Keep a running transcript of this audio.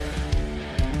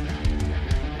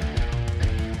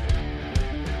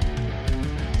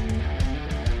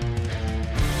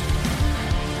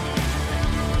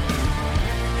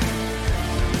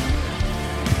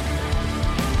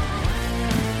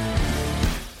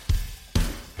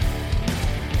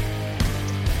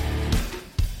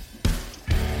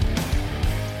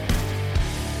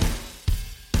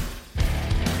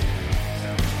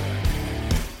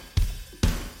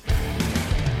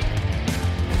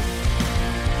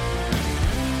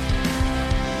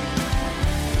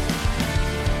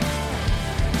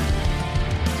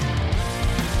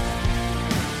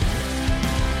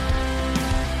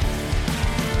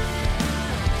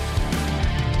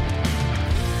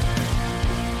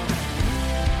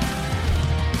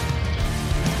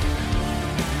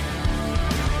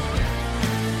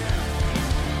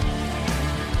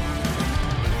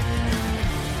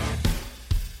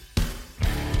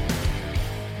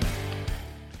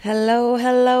Hello,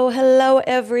 hello, hello,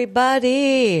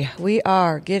 everybody. We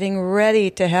are getting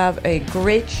ready to have a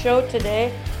great show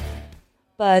today.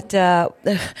 But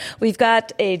we've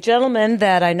got a gentleman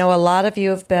that I know a lot of you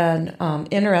have been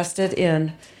interested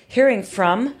in hearing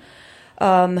from,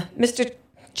 Mr.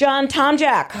 John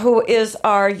Tomjak, who is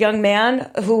our young man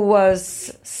who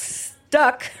was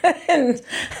stuck and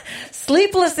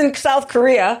sleepless in South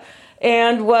Korea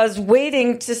and was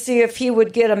waiting to see if he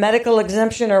would get a medical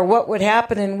exemption or what would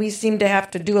happen, and we seem to have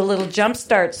to do a little jump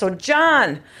start. So,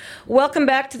 John, welcome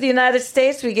back to the United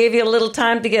States. We gave you a little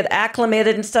time to get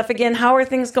acclimated and stuff again. How are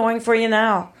things going for you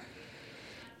now?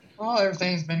 Well,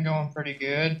 everything's been going pretty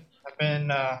good. I've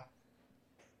been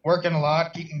working a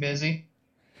lot, keeping busy.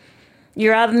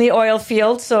 You're out in the oil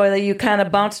field, so you kind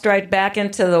of bounced right back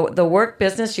into the work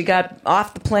business. You got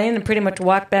off the plane and pretty much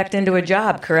walked back into a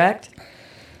job, correct?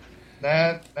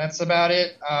 That's about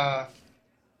it.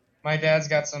 My dad's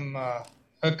got some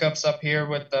hookups up here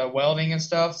with welding and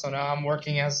stuff, so now I'm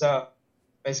working as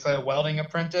basically a welding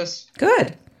apprentice.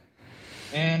 Good.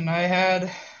 And I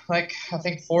had, I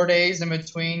think 4 days in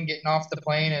between getting off the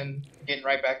plane and getting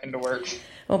right back into work.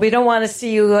 Well, we don't want to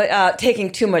see you taking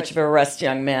too much of a rest,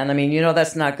 young man. I mean, you know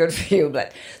that's not good for you.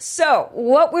 But so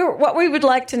what we would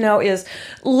like to know is,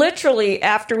 literally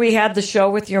after we had the show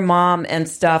with your mom and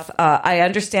stuff, I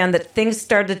understand that things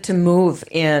started to move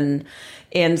in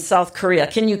South Korea.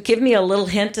 Can you give me a little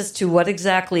hint as to what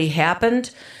exactly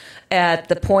happened at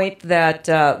the point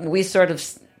that we sort of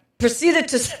proceeded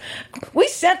to? We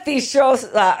sent these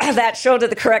shows, that show to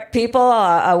the correct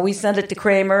people. We sent it to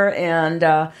Kramer and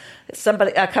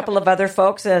a couple of other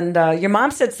folks, and your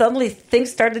mom said suddenly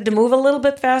things started to move a little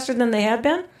bit faster than they had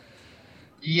been?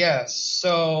 Yes.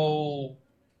 So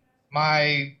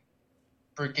my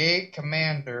brigade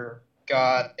commander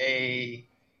got a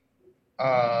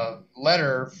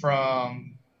letter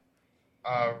from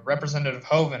Representative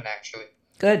Hoven, actually.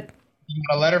 Good. He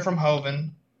got a letter from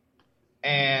Hoven,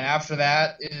 and after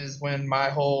that is when my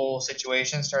whole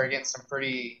situation started getting some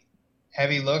pretty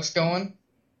heavy looks going.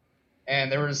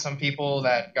 And there were some people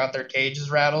that got their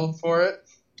cages rattled for it.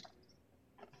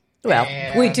 Well,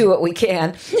 we do what we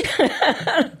can.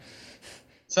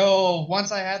 So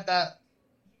once I had that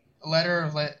letter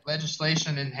of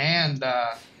legislation in hand,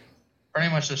 pretty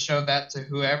much just showed that to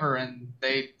whoever, and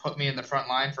they put me in the front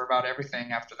line for about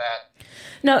everything after that.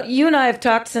 Now, you and I have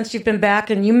talked since you've been back,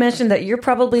 and you mentioned that you're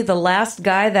probably the last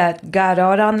guy that got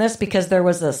out on this because there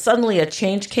was suddenly a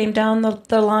change came down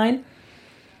the line.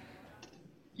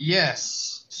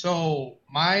 Yes. So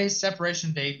my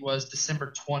separation date was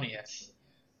December 20th.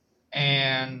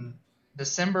 And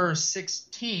December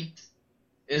 16th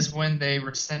is when they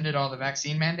rescinded all the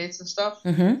vaccine mandates and stuff.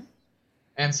 Mm-hmm.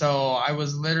 And so I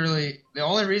was literally, the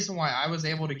only reason why I was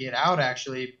able to get out,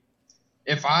 actually,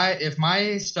 if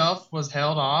my stuff was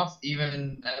held off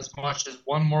even as much as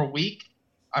one more week,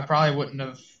 I probably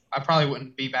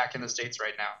wouldn't be back in the States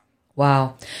right now.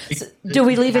 Wow. So, do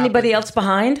we leave anybody else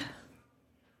behind?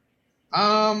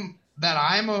 That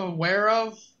I'm aware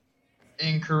of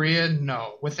in Korea,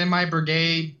 no. Within my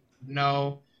brigade,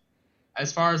 no.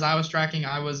 As far as I was tracking,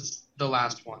 I was the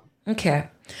last one. Okay.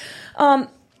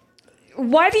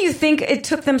 Why do you think it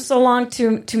took them so long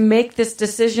to make this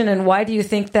decision, and why do you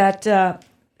think that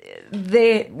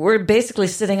they were basically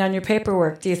sitting on your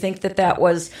paperwork? Do you think that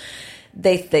was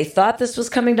they thought this was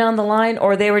coming down the line,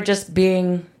 or they were just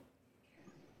being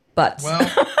butts?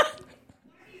 Well,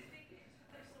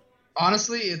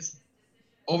 honestly, it's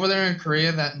over there in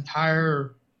Korea, that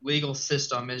entire legal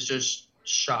system is just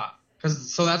shot.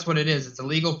 So that's what it is. It's a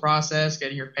legal process,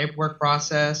 getting your paperwork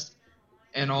processed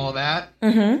and all that.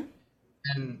 Mm-hmm.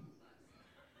 And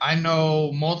I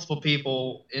know multiple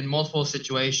people in multiple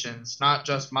situations, not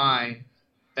just mine,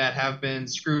 that have been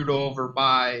screwed over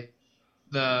by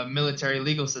the military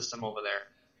legal system over there.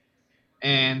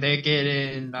 And they get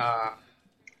in...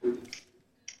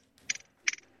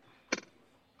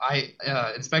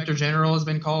 Inspector General has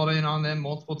been called in on them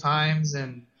multiple times,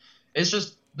 and it's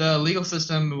just the legal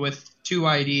system with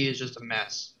 2ID is just a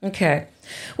mess. Okay.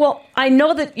 Well, I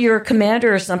know that your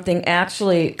commander or something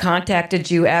actually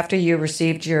contacted you after you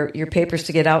received your papers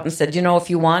to get out and said, if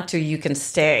you want to, you can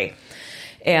stay.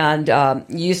 And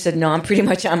you said, no, I'm pretty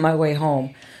much on my way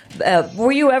home.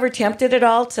 Were you ever tempted at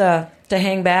all to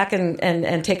hang back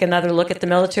and take another look at the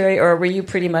military, or were you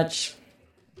pretty much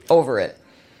over it?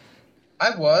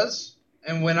 I was,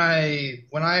 and when I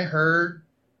heard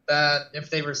that if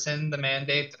they rescind the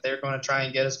mandate that they're going to try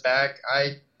and get us back,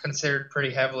 I considered pretty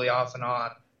heavily off and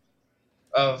on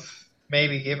of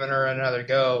maybe giving her another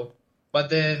go.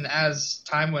 But then as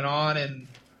time went on and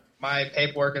my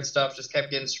paperwork and stuff just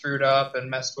kept getting screwed up and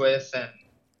messed with, and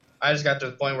I just got to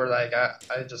the point where like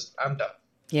I'm done.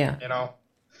 Yeah. You know,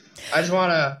 I just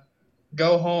want to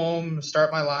go home,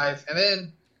 start my life, and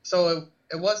then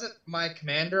it wasn't my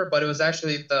commander, but it was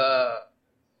actually the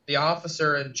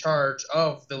officer in charge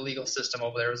of the legal system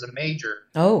over there. It was a major.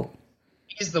 Oh.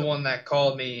 He's the one that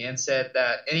called me and said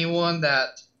that anyone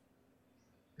that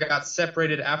got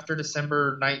separated after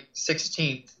December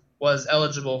 16th was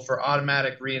eligible for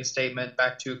automatic reinstatement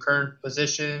back to current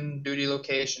position, duty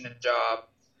location, and job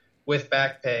with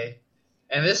back pay.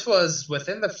 And this was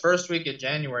within the first week of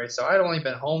January, so I'd only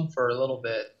been home for a little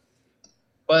bit.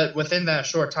 But within that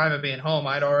short time of being home,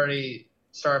 I'd already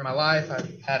started my life. I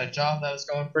had a job that was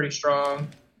going pretty strong,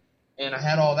 and I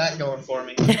had all that going for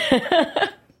me.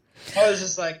 I was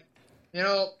just like, you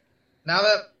know, now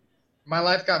that my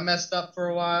life got messed up for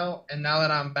a while, and now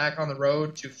that I'm back on the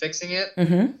road to fixing it,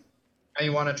 Mm-hmm. now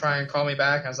you want to try and call me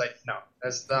back? I was like, no,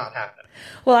 that's not happening.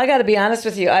 Well, I got to be honest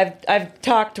with you. I've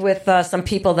talked with some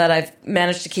people that I've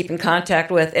managed to keep in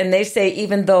contact with, and they say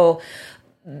even though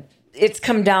it's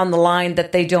come down the line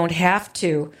that they don't have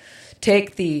to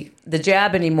take the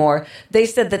jab anymore, they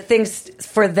said that things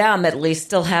for them at least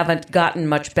still haven't gotten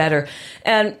much better.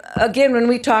 And again, when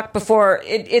we talked before,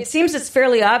 it seems it's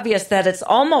fairly obvious that it's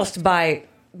almost by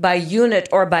unit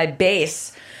or by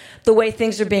base the way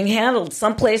things are being handled.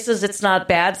 Some places it's not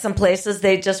bad. Some places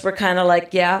they just were kind of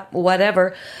like, yeah,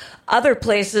 whatever. Other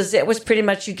places it was pretty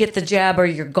much you get the jab or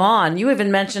you're gone. You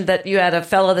even mentioned that you had a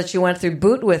fellow that you went through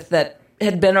boot with that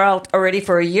had been out already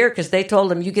for a year because they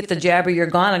told him you get the jab or you're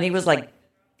gone, and he was like,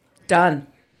 done.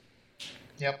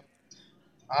 Yep.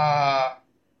 I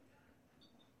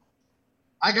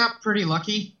got pretty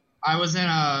lucky. I was in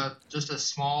just a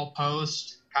small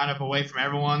post, kind of away from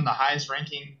everyone. The highest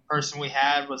ranking person we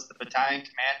had was the battalion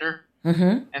commander.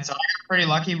 Mm-hmm. And so I got pretty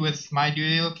lucky with my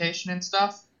duty location and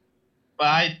stuff.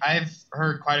 But I've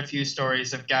heard quite a few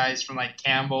stories of guys from like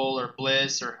Campbell or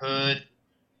Bliss or Hood.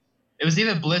 It was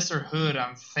either Bliss or Hood,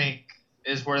 I think,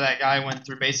 is where that guy went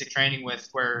through basic training with,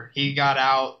 where he got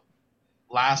out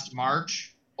last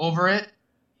March over it.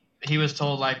 He was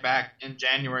told like back in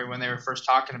January when they were first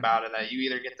talking about it that you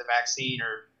either get the vaccine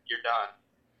or you're done.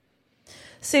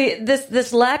 See,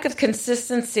 this lack of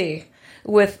consistency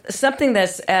with something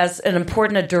that's as an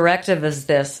important a directive as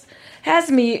this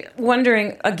has me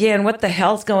wondering again what the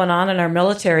hell's going on in our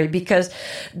military, because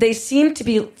they seem to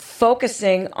be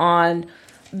focusing on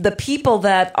the people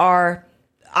that are,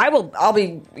 I'll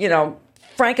be,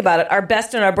 frank about it, our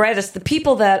best and our brightest, the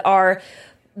people that are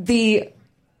the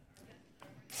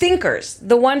thinkers,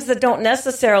 the ones that don't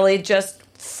necessarily just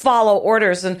follow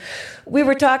orders. And we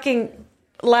were talking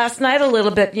last night a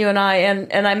little bit, you and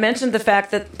I mentioned the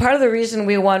fact that part of the reason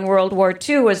we won World War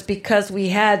II was because we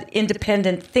had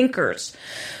independent thinkers.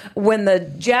 When the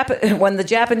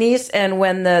Japanese and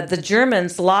when the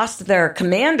Germans lost their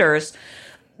commanders,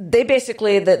 they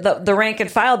basically, the rank and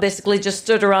file basically just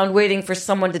stood around waiting for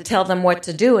someone to tell them what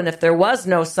to do. And if there was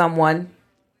no someone,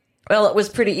 well, it was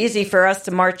pretty easy for us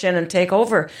to march in and take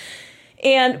over.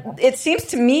 And it seems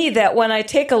to me that when I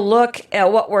take a look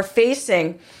at what we're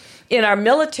facing in our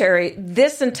military,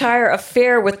 this entire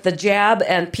affair with the jab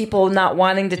and people not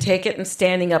wanting to take it and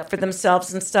standing up for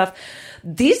themselves and stuff,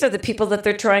 these are the people that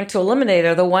they're trying to eliminate,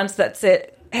 are the ones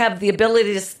that have the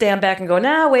ability to stand back and go,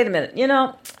 nah, wait a minute,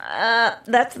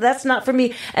 that's not for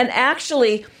me, and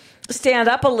actually stand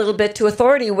up a little bit to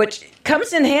authority, which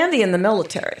comes in handy in the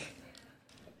military.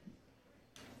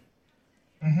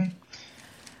 Mm-hmm.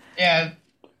 Yeah,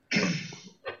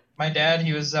 my dad,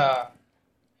 he was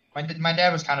my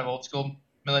dad was kind of old school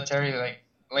military, like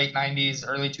late 90s,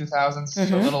 early 2000s, so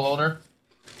a little older,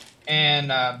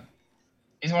 and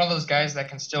he's one of those guys that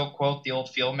can still quote the old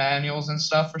field manuals and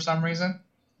stuff for some reason,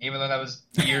 even though that was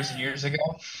years and years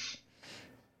ago.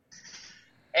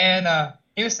 And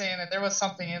he was saying that there was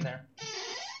something in there.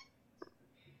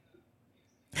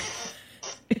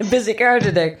 Busy car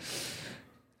today.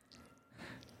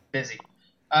 Busy.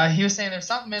 He was saying there's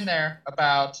something in there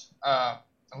about a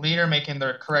leader making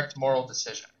the correct moral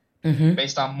decision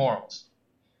based on morals.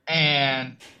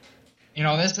 And,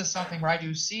 this is something where I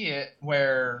do see it,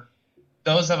 where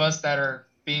those of us that are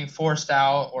being forced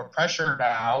out or pressured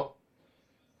out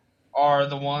are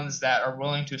the ones that are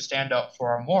willing to stand up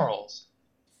for our morals.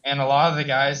 And a lot of the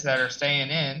guys that are staying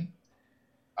in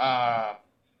are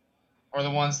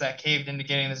the ones that caved into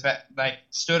getting this,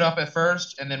 stood up at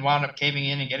first and then wound up caving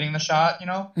in and getting the shot,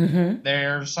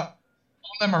 There's some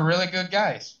of them are really good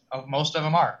guys. Most of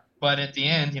them are. But at the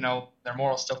end, their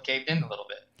morals still caved in a little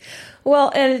bit.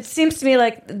 Well, and it seems to me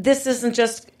like this isn't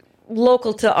just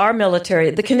local to our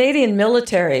military. The Canadian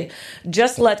military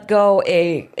just let go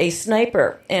a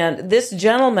sniper, and this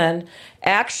gentleman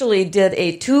actually did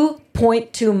a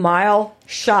 2.2 mile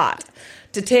shot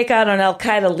to take out an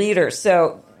Al-Qaeda leader.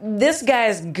 So this guy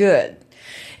is good.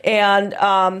 And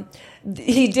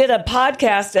he did a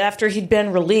podcast after he'd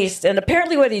been released. And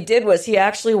apparently what he did was he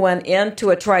actually went into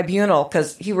a tribunal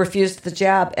because he refused the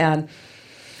jab. And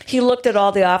he looked at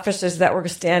all the officers that were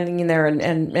standing in there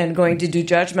and going to do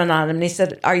judgment on him. And he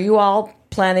said, are you all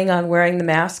planning on wearing the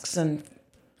masks and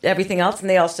everything else? And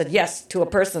they all said, yes, to a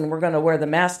person, we're going to wear the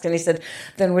mask. And he said,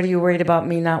 then what are you worried about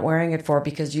me not wearing it for?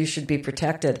 Because you should be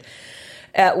protected.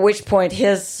 At which point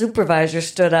his supervisor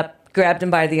stood up, grabbed him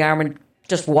by the arm, and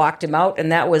just walked him out.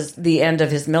 And that was the end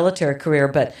of his military career.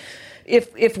 But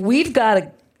if we've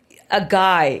got a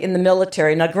guy in the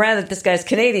military, now granted this guy's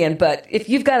Canadian, but if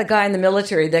you've got a guy in the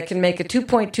military that can make a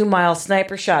 2.2 mile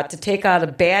sniper shot to take out a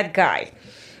bad guy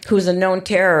who's a known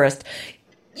terrorist,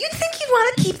 you'd think you'd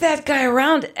want to keep that guy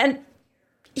around. And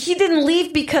he didn't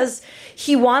leave because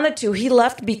he wanted to. He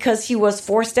left because he was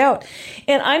forced out.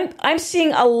 And I'm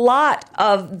seeing a lot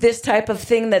of this type of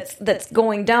thing that's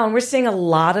going down. We're seeing a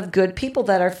lot of good people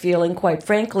that are feeling, quite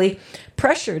frankly,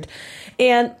 pressured.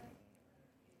 And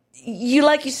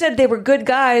like you said, they were good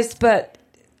guys, but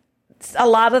a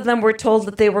lot of them were told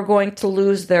that they were going to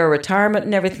lose their retirement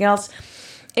and everything else.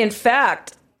 In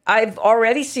fact, I've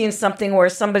already seen something where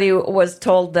somebody was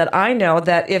told that I know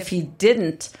that if he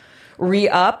didn't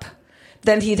re-up,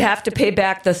 then he'd have to pay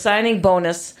back the signing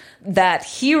bonus that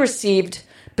he received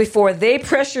before they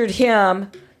pressured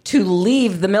him to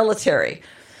leave the military.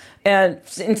 And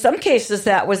in some cases,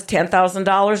 that was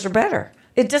 $10,000 or better.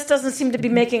 It just doesn't seem to be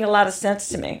making a lot of sense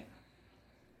to me.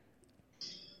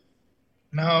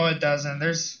 No, it doesn't. There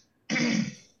was an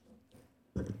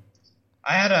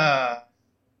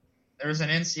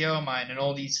NCO of mine, an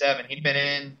old E7. He'd been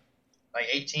in like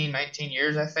 18, 19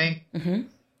 years, I think. Mm-hmm.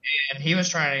 And he was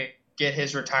trying to get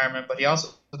his retirement, but he also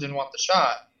didn't want the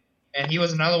shot. And he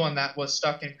was another one that was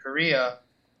stuck in Korea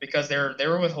because they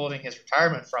were withholding his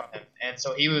retirement from him. And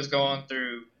so he was going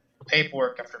through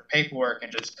paperwork after paperwork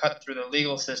and just cut through the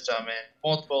legal system and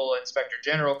multiple inspector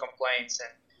general complaints. And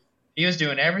he was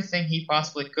doing everything he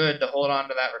possibly could to hold on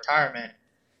to that retirement.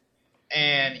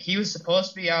 And he was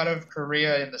supposed to be out of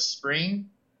Korea in the spring,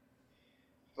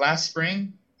 last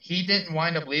spring. He didn't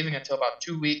wind up leaving until about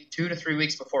 2 to 3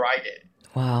 weeks before I did.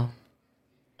 Wow.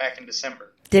 Back in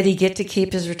December. Did he get to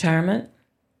keep his retirement?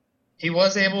 He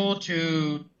was able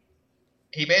to.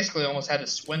 He basically almost had to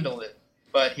swindle it,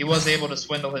 but he was able to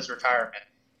swindle his retirement.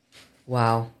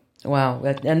 Wow.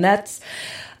 And that's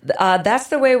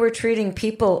the way we're treating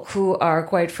people who are,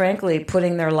 quite frankly,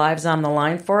 putting their lives on the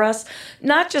line for us.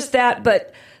 Not just that,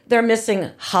 but they're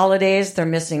missing holidays, they're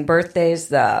missing birthdays,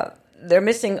 they're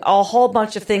missing a whole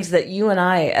bunch of things that you and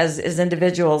I, as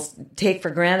individuals, take for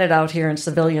granted out here in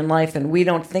civilian life, and we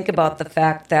don't think about the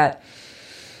fact that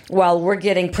while we're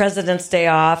getting President's Day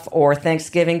off or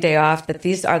Thanksgiving Day off, that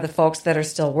these are the folks that are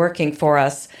still working for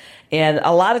us, and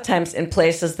a lot of times in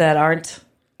places that aren't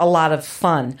a lot of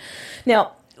fun.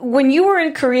 Now, when you were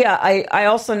in Korea, I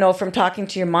also know from talking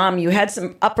to your mom, you had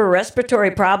some upper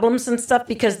respiratory problems and stuff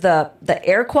because the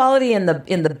air quality in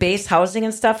the base housing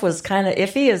and stuff was kind of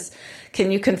iffy.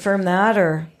 Can you confirm that,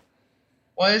 or?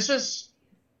 Well, it's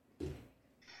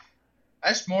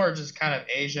more just kind of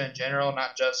Asia in general,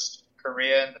 not just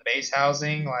Korea and the base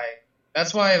housing. Like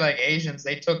that's why like Asians,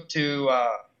 they took to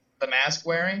the mask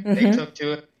wearing. Mm-hmm. They took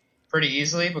to it pretty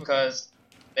easily because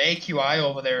the AQI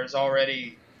over there is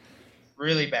already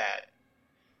really bad.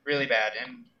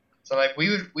 And so like we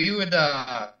would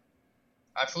I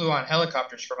flew on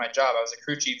helicopters for my job. I was a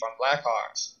crew chief on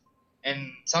Blackhawks.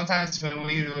 And sometimes when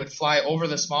we would fly over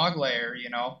the smog layer, you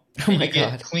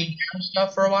get clean air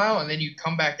stuff for a while, and then you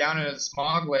come back down into the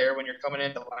smog layer when you're coming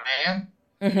into land,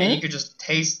 mm-hmm. and you could just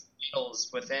taste needles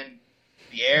within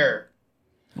the air.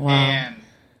 Wow. And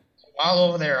while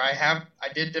over there, I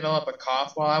did develop a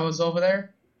cough while I was over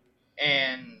there,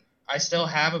 and I still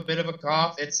have a bit of a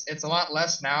cough. It's a lot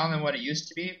less now than what it used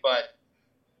to be, but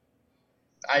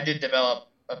I did develop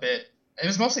a bit. It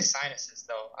was mostly sinuses,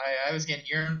 though. I was getting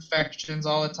ear infections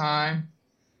all the time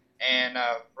and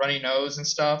runny nose and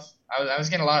stuff. I was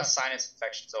getting a lot of sinus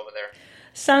infections over there.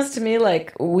 Sounds to me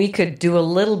like we could do a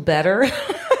little better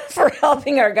for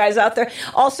helping our guys out there.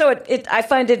 Also, I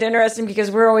find it interesting because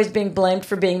we're always being blamed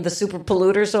for being the super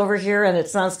polluters over here, and it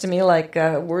sounds to me like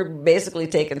we're basically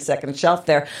taking second shelf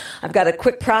there. I've got a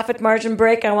quick profit margin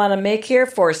break I want to make here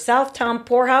for Southtown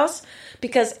Poorhouse,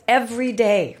 because every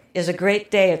day is a great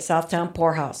day at Southtown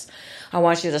Poorhouse. I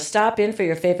want you to stop in for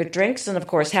your favorite drinks and, of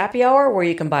course, happy hour, where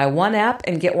you can buy one app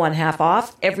and get one half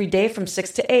off every day from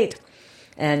 6 to 8.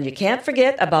 And you can't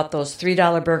forget about those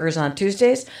 $3 burgers on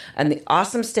Tuesdays and the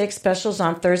awesome steak specials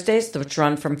on Thursdays, which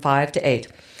run from 5 to 8.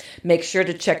 Make sure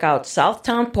to check out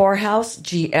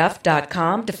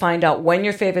SouthtownPoorhouseGF.com to find out when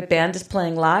your favorite band is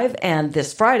playing live. And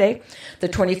this Friday, the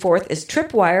 24th, is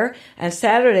Tripwire, and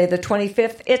Saturday, the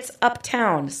 25th, it's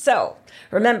Uptown. So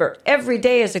remember, every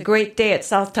day is a great day at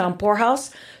Southtown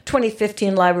Poorhouse,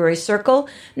 2015 Library Circle,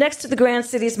 next to the Grand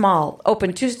Cities Mall.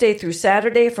 Open Tuesday through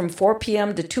Saturday from 4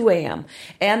 p.m. to 2 a.m.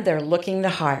 And they're looking to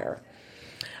hire.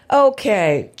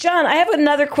 Okay, John, I have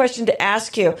another question to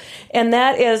ask you, and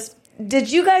that is,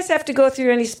 did you guys have to go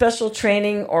through any special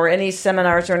training or any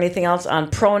seminars or anything else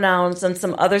on pronouns and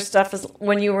some other stuff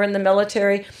when you were in the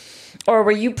military? Or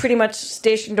were you pretty much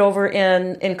stationed over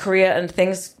in Korea and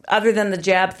things, other than the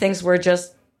jab, things were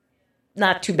just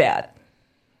not too bad?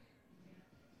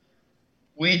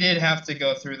 We did have to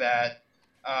go through that.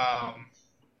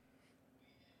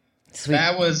 Sweet.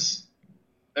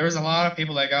 There was a lot of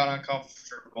people that got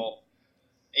uncomfortable.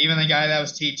 Even the guy that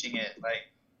was teaching it, but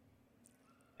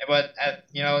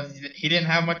he didn't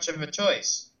have much of a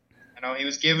choice. He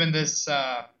was given this.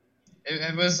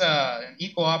 It was an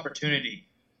equal opportunity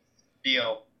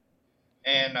deal,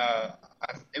 and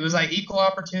it was like equal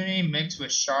opportunity mixed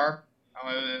with sharp.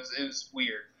 It was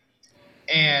weird,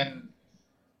 and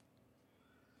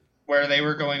where they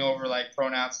were going over like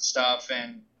pronouns and stuff,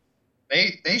 and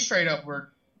they straight up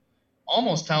were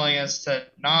almost telling us to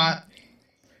not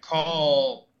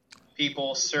call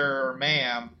people sir or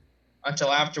ma'am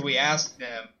until after we asked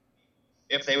them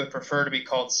if they would prefer to be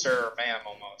called sir or ma'am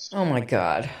almost. Oh, my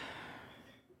God.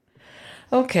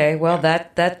 Okay, well,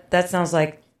 that sounds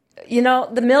like,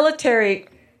 the military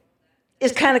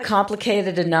is kind of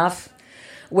complicated enough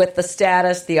with the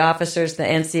status, the officers, the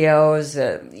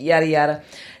NCOs, yada, yada.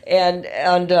 And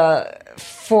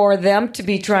for them to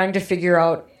be trying to figure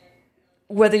out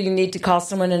whether you need to call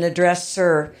someone an address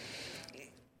sir,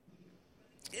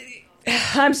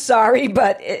 I'm sorry,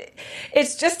 but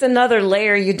it's just another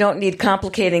layer you don't need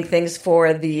complicating things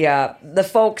for the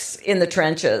folks in the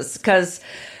trenches, because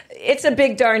it's a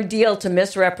big darn deal to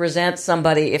misrepresent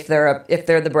somebody if they're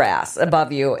the brass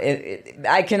above you.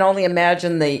 I can only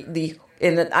imagine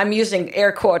I'm using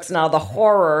air quotes now, the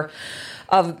horror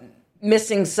of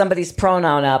missing somebody's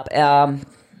pronoun up.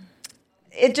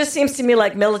 It just seems to me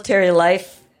like military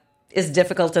life is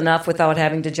difficult enough without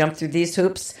having to jump through these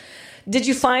hoops. Did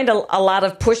you find a lot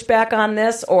of pushback on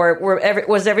this, or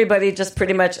was everybody just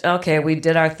pretty much, okay, we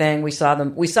did our thing, we saw the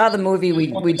movie,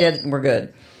 we did it, and we're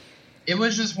good? It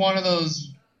was just one of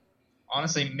those,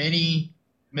 honestly, mini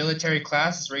military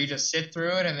classes where you just sit through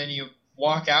it and then you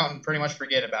walk out and pretty much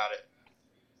forget about it.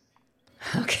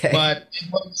 Okay. But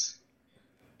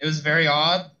it was very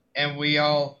odd, and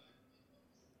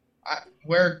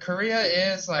where Korea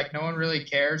is, like, no one really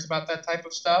cares about that type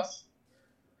of stuff.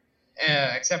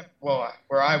 Except, well,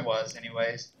 where I was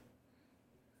anyways.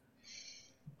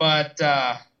 But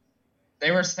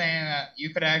they were saying that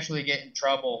you could actually get in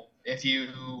trouble if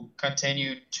you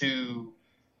continued to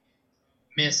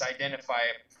misidentify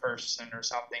a person or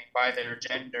something by their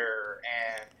gender.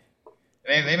 And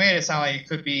they made it sound like it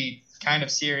could be kind of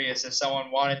serious if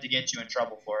someone wanted to get you in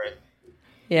trouble for it.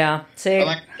 Yeah. See, but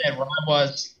like I said, where I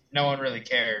was, no one really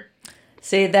cared.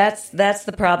 See, that's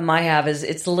the problem I have, is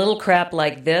it's little crap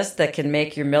like this that can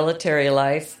make your military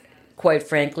life, quite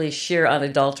frankly, sheer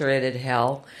unadulterated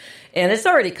hell. And it's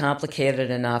already complicated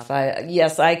enough.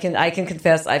 I can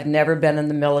confess I've never been in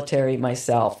the military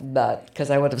myself, but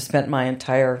because I would have spent my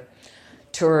entire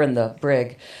tour in the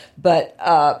brig. But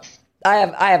I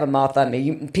have a mouth on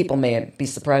me. People may be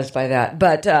surprised by that.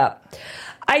 But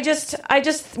I just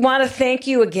want to thank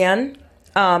you again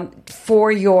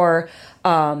for your.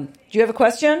 Do you have a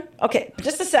question? Okay,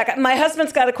 just a second. My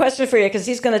husband's got a question for you because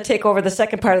he's going to take over the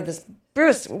second part of this.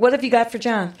 Bruce, what have you got for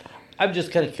John? I'm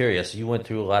just kind of curious. You went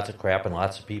through lots of crap, and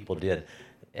lots of people did.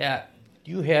 Do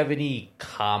you have any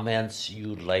comments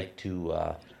you'd like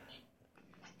to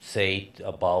say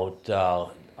about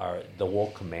the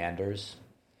woke commanders?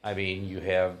 I mean, you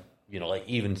have, like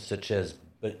even such as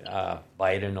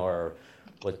Biden, or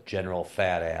what General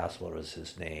Fat Ass, what was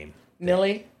his name?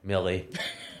 Millie.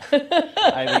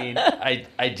 I mean,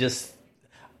 I just,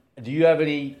 do you have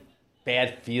any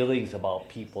bad feelings about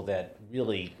people that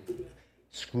really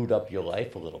screwed up your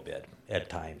life a little bit at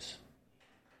times?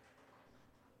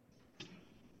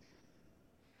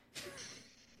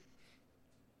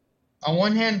 On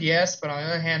one hand, yes, but on the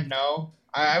other hand, no.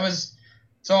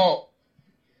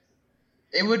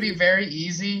 It would be very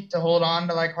easy to hold on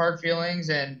to like hard feelings,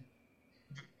 and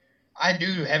I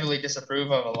do heavily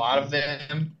disapprove of a lot of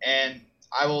them, and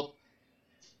I will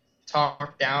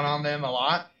talk down on them a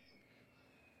lot.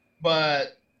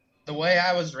 But the way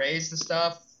I was raised and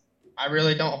stuff, I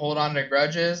really don't hold on to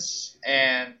grudges,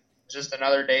 and just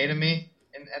another day to me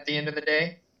at the end of the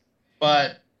day.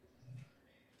 But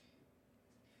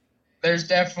there's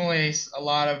definitely a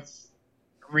lot of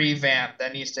revamp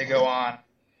that needs to go on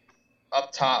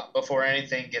up top before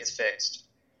anything gets fixed.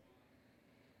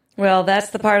 Well, that's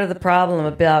the part of the problem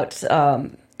about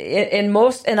in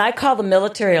most, and I call the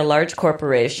military a large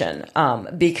corporation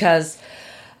because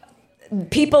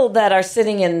people that are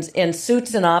sitting in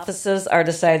suits in offices are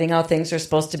deciding how things are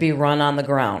supposed to be run on the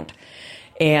ground.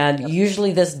 And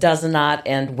usually this does not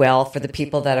end well for the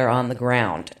people that are on the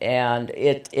ground. And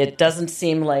it doesn't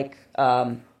seem like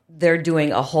they're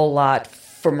doing a whole lot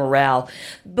for morale.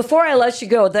 Before I let you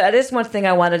go, that is one thing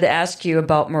I wanted to ask you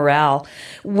about morale.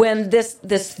 When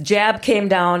this jab came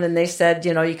down and they said,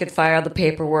 you could file the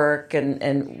paperwork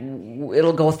and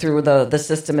it'll go through the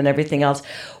system and everything else,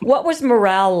 what was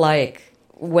morale like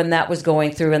when that was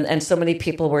going through and so many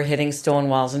people were hitting stone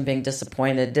walls and being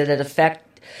disappointed? Did it affect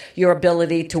your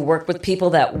ability to work with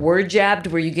people that were jabbed?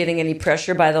 Were you getting any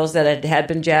pressure by those that had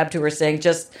been jabbed who were saying,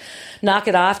 just knock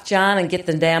it off, John, and get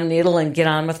the damn needle and get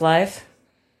on with life?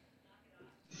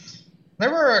 There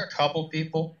were a couple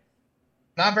people,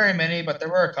 not very many, but there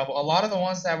were a couple. A lot of the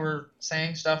ones that were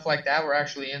saying stuff like that were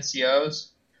actually NCOs.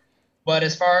 But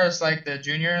as far as like the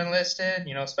junior enlisted,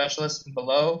 specialists and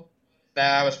below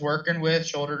that I was working with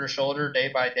shoulder to shoulder day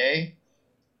by day,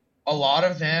 a lot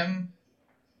of them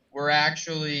were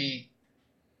actually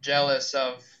jealous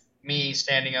of me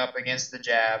standing up against the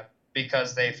jab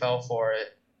because they fell for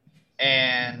it.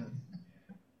 And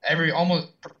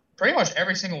pretty much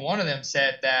every single one of them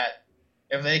said that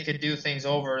if they could do things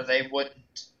over, they wouldn't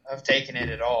have taken it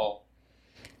at all.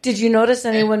 Did you notice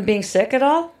anyone being sick at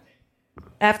all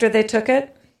after they took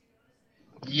it?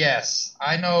 Yes.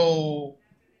 I know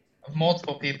of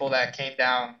multiple people that came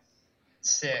down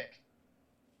sick.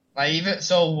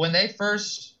 So when they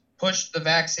first pushed the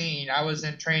vaccine, I was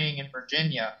in training in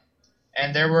Virginia,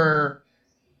 and there were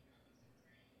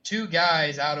 2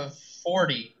 guys out of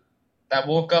 40 that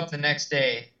woke up the next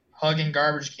day hugging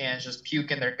garbage cans, just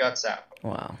puking their guts out.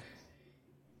 Wow.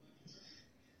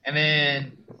 And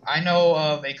then I know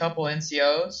of a couple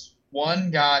NCOs. One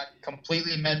got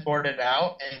completely med boarded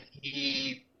out, and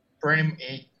he's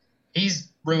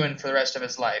ruined for the rest of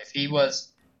his life. He was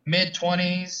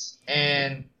mid-20s,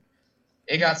 and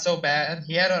it got so bad.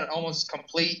 He had an almost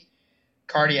complete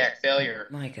cardiac failure.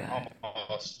 My God.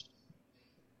 Almost.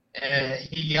 And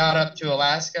he got up to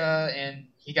Alaska, and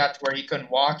he got to where he couldn't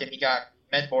walk, and he got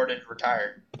med boarded and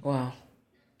retired. Wow.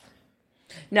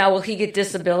 Now, will he get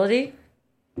disability?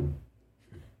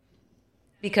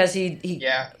 Because he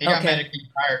got medically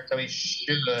retired, so he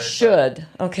should. Should.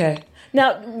 Okay.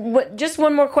 Now, just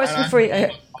one more question for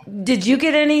you. Did you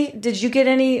get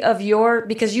any of your,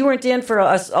 because you weren't in for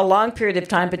a long period of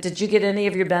time, but did you get any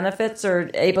of your benefits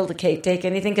or able to take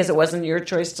anything because it wasn't your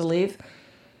choice to leave?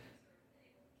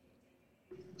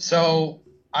 So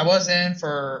I was in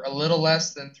for a little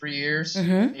less than 3 years.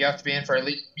 Mm-hmm. You have to be in for at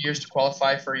least 3 years to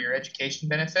qualify for your education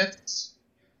benefits.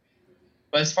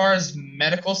 But as far as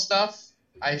medical stuff,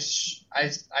 I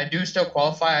do still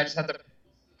qualify. I just have to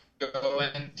go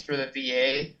in through the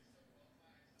VA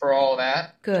for all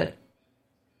that. Good.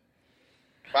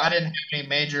 But I didn't have any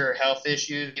major health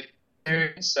issues,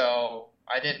 so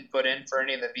I didn't put in for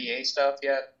any of the VA stuff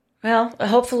yet. Well,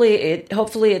 hopefully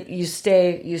you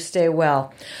stay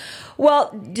well.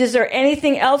 Well, is there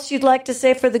anything else you'd like to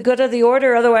say for the good of the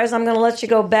order? Otherwise, I'm going to let you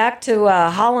go back to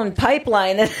Holland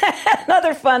Pipeline and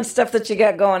other fun stuff that you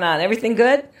got going on. Everything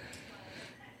good?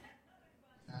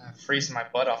 Freezing my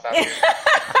butt off out there.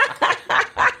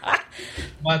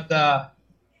 But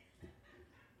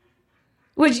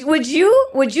would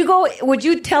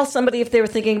you tell somebody if they were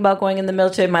thinking about going in the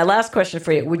military? My last question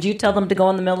for you: would you tell them to go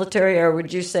in the military, or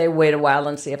would you say wait a while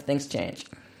and see if things change?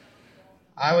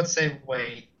 I would say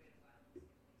wait.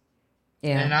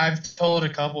 Yeah. And I've told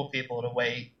a couple people to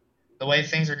wait. The way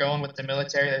things are going with the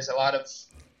military, there's a lot of,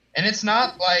 and it's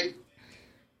not like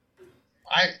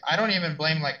I don't even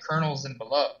blame like colonels and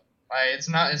below. It's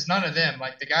none of them.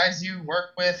 Like the guys you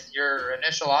work with, your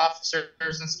initial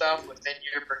officers and stuff within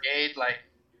your brigade, like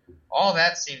all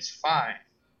that seems fine.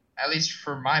 At least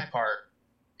for my part,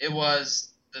 it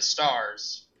was the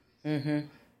stars. Mm-hmm.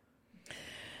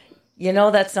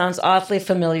 That sounds awfully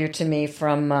familiar to me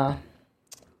from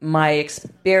my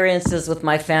experiences with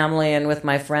my family and with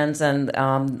my friends and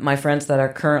my friends that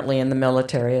are currently in the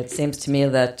military. It seems to me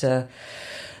that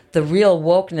the real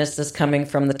wokeness is coming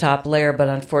from the top layer, but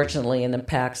unfortunately it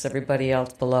impacts everybody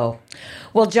else below.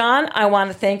 Well, John, I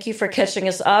want to thank you for catching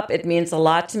us up. It means a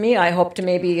lot to me. I hope to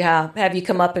maybe have you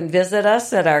come up and visit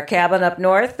us at our cabin up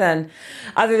north. And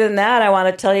other than that, I want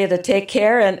to tell you to take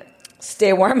care and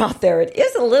stay warm out there. It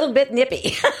is a little bit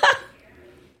nippy.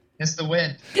 It's the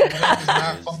wind. The wind is not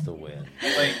fun. It's the wind.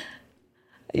 Like,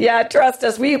 yeah, trust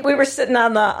us. We were sitting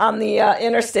on the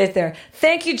interstate there.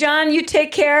 Thank you, John. You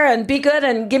take care and be good,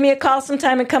 and give me a call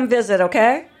sometime and come visit,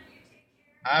 okay?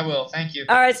 I will. Thank you.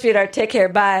 All right, sweetheart. Take care.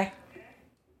 Bye.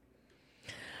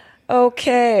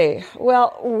 Okay.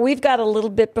 Well, we've got a little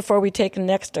bit before we take the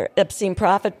next obscene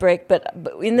profit break, but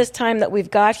in this time that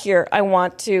we've got here, I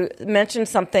want to mention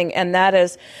something, and that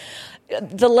is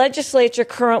the legislature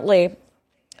currently.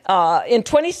 In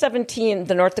 2017,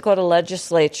 the North Dakota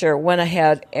legislature went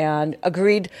ahead and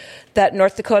agreed that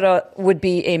North Dakota would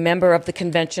be a member of the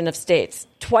Convention of States.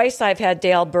 Twice I've had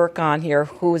Dale Burke on here,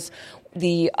 who's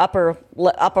the upper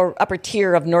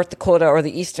tier of North Dakota, or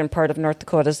the eastern part of North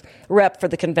Dakota's rep for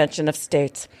the Convention of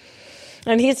States.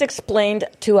 And he's explained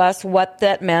to us what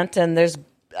that meant, and there's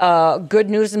good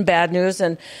news and bad news,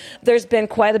 and there's been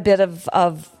quite a bit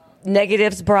of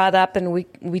negatives brought up, and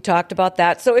we talked about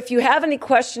that. So if you have any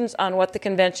questions on what the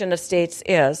Convention of States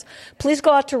is, please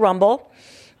go out to Rumble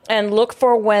and look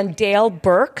for when Dale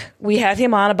Burke, we had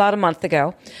him on about a month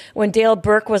ago, when Dale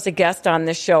Burke was a guest on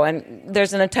this show. And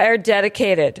there's an entire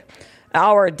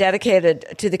hour dedicated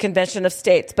to the Convention of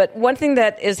States. But one thing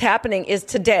that is happening is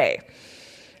today,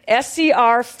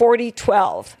 SCR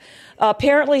 4012.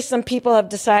 Apparently some people have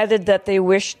decided that they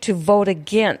wish to vote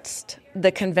against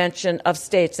the Convention of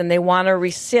States, and they want to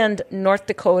rescind North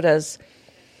Dakota's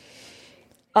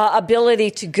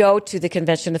ability to go to the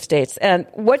Convention of States. And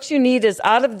what you need is,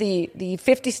 out of the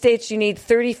 50 states, you need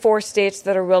 34 states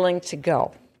that are willing to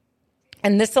go.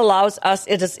 And this allows us,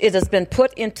 it has been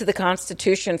put into the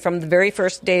Constitution from the very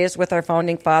first days with our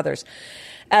founding fathers,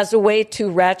 as a way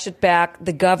to ratchet back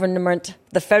the government,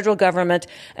 the federal government,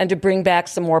 and to bring back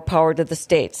some more power to the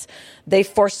states. They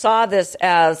foresaw this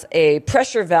as a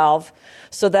pressure valve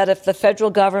so that if the federal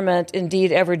government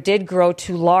indeed ever did grow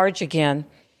too large again,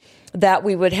 that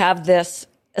we would have this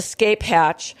escape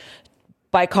hatch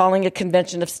by calling a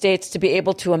Convention of States to be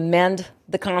able to amend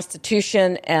the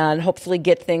Constitution and hopefully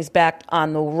get things back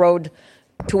on the road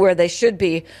to where they should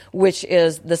be, which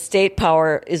is the state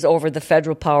power is over the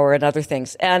federal power and other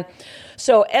things. And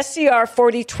so SCR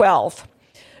 4012,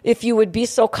 if you would be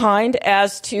so kind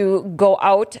as to go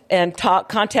out and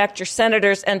contact your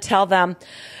senators and tell them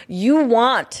you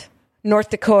want North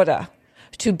Dakota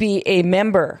to be a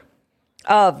member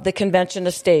of the Convention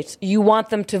of States. You want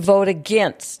them to vote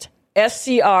against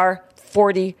SCR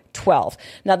 4012.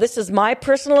 Now, this is my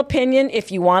personal opinion.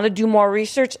 If you want to do more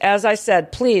research, as I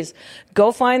said, please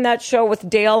go find that show with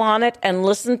Dale on it and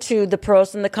listen to the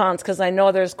pros and the cons, because I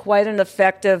know there's quite an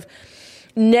effective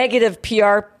negative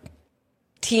PR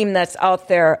team that's out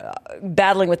there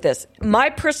battling with this. My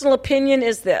personal opinion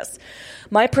is this.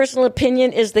 My personal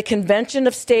opinion is the Convention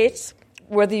of States,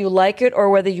 whether you like it or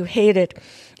whether you hate it,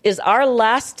 is our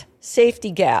last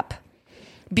safety gap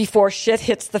before shit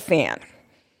hits the fan.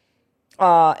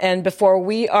 And before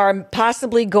we are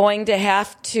possibly going to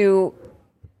have to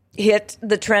hit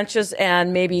the trenches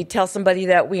and maybe tell somebody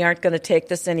that we aren't going to take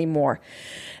this anymore.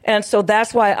 And so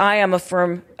that's why I am a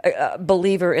firm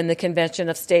believer in the Convention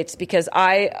of States, because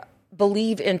I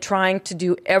believe in trying to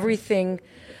do everything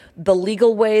the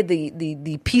legal way,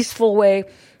 the peaceful way,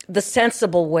 the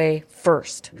sensible way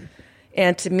first.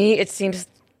 And to me, it seems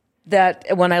that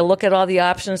when I look at all the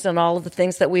options and all of the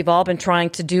things that we've all been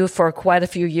trying to do for quite a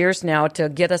few years now to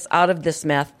get us out of this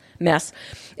mess,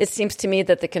 it seems to me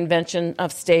that the Convention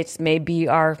of States may be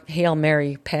our Hail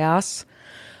Mary pass.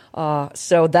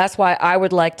 So that's why I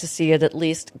would like to see it at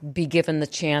least be given the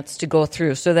chance to go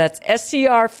through. So that's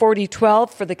SCR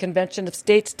 4012 for the Convention of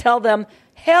States. Tell them,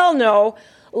 hell no,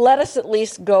 let us at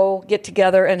least go get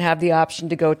together and have the option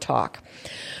to go talk.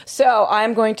 So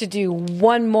I'm going to do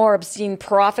one more obscene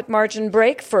profit margin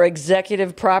break for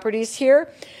executive properties here.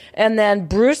 And then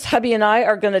Bruce, hubby, and I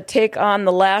are going to take on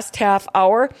the last half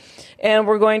hour. And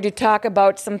we're going to talk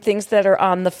about some things that are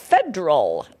on the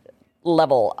federal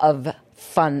level of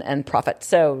fun and profit.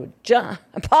 So,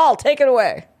 Paul, take it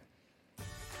away.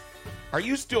 Are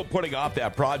you still putting off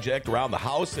that project around the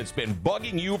house that's been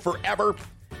bugging you forever?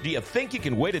 Do you think you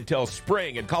can wait until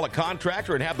spring and call a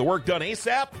contractor and have the work done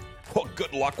ASAP? Well,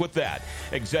 good luck with that.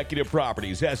 Executive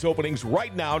Properties has openings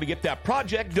right now to get that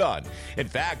project done. In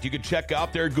fact, you can check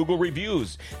out their Google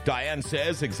reviews. Diane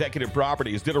says Executive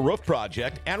Properties did a roof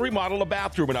project and remodeled a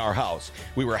bathroom in our house.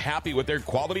 We were happy with their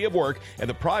quality of work, and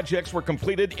the projects were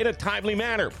completed in a timely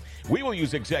manner. We will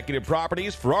use Executive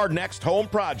Properties for our next home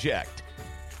project.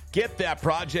 Get that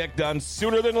project done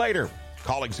sooner than later.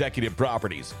 Call Executive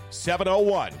Properties,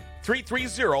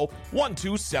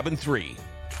 701-330-1273.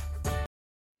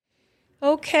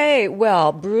 Okay,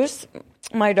 well, Bruce,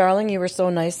 my darling, you were so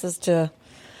nice as to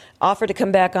offer to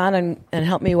come back on and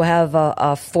help me have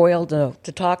a foil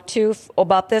to talk to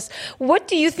about this. What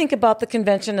do you think about the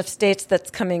Convention of States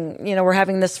that's coming? You know, we're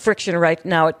having this friction right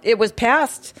now. It was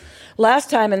passed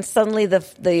last time, and suddenly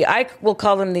I will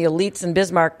call them the elites in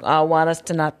Bismarck want us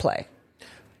to not play.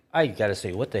 I got to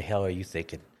say, what the hell are you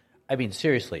thinking? I mean,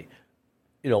 seriously,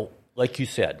 you know, like you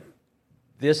said,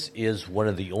 this is one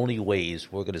of the only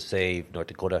ways we're going to save North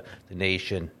Dakota, the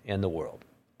nation, and the world.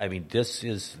 I mean,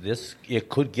 it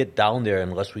could get down there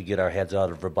unless we get our heads out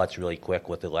of our butts really quick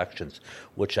with elections,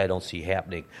 which I don't see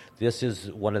happening. This is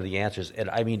one of the answers. And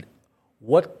I mean,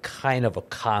 what kind of a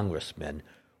congressman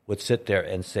would sit there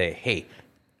and say, hey,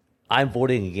 I'm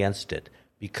voting against it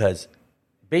because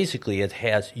basically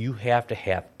you have to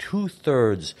have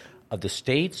 2/3 of the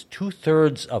states,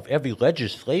 2/3 of every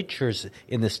legislatures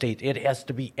in the state.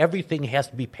 Everything has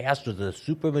to be passed with a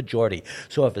supermajority.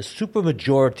 So if a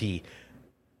supermajority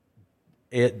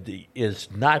is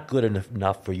not good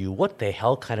enough for you, what the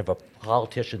hell kind of a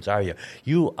politicians are you?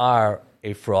 You are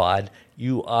a fraud.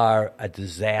 You are a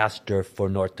disaster for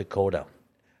North Dakota.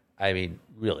 I mean,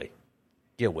 really,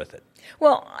 get with it.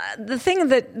 Well, the thing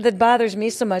that bothers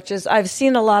me so much is I've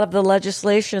seen a lot of the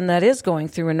legislation that is going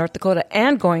through in North Dakota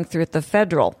and going through at the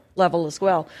federal level as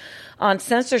well on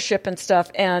censorship and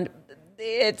stuff. And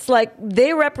it's like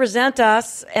they represent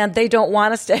us and they don't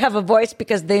want us to have a voice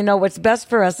because they know what's best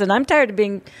for us. And I'm tired of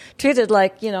being treated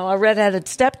like, you know, a redheaded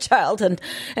stepchild and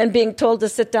being told to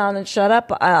sit down and shut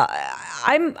up.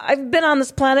 I've been on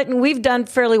this planet and we've done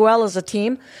fairly well as a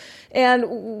team.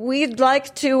 And we'd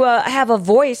like to have a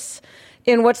voice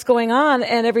in what's going on.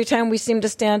 And every time we seem to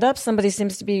stand up, somebody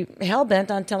seems to be hell-bent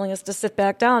on telling us to sit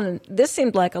back down. And this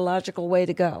seemed like a logical way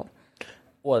to go.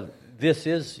 Well, this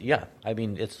is, yeah. I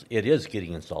mean, it is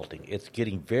getting insulting. It's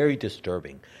getting very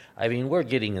disturbing. I mean, we're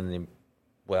getting in the,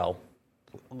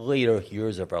 later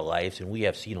years of our lives, and we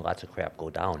have seen lots of crap go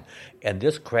down. And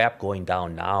this crap going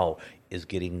down now is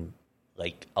getting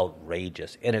like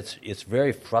outrageous, and it's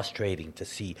very frustrating to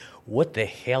see what the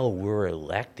hell we're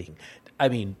electing. I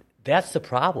mean, that's the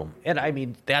problem, and I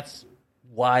mean that's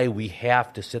why we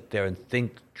have to sit there and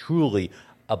think truly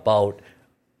about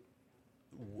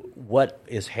what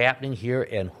is happening here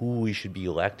and who we should be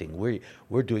electing.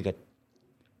 We're doing it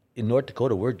in North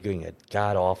Dakota. We're doing a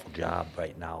god awful job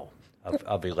right now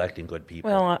of electing good people.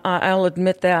 Well, I'll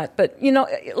admit that. But, you know,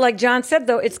 like John said,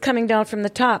 though, it's coming down from the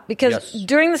top. Because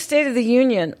during the State of the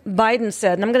Union, Biden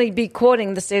said, and I'm going to be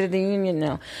quoting the State of the Union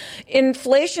now,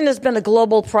 inflation has been a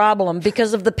global problem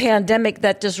because of the pandemic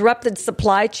that disrupted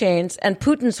supply chains and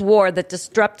Putin's war that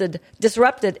disrupted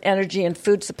energy and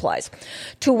food supplies.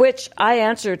 To which I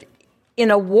answered, in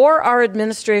a war our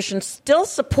administration still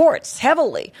supports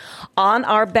heavily on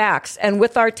our backs and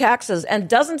with our taxes and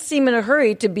doesn't seem in a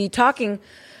hurry to be talking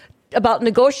about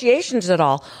negotiations at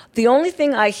all. The only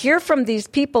thing I hear from these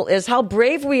people is how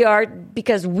brave we are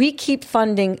because we keep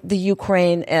funding the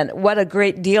Ukraine and what a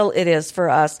great deal it is for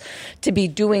us to be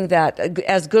doing that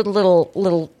as good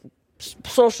little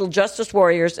social justice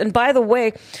warriors. And by the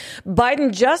way,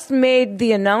 Biden just made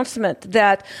the announcement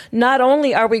that not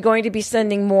only are we going to be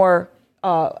sending more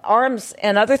arms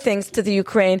and other things to the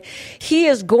Ukraine, he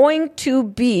is going to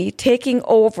be taking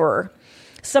over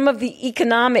some of the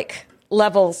economic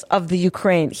levels of the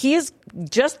Ukraine. He has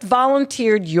just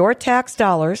volunteered your tax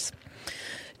dollars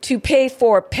to pay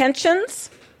for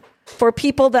pensions for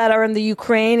people that are in the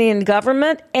Ukrainian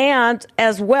government and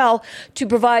as well to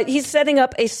provide, he's setting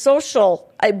up a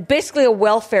basically a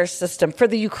welfare system for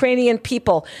the Ukrainian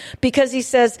people because he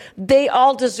says they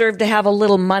all deserve to have a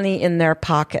little money in their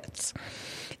pockets.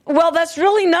 Well, that's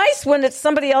really nice when it's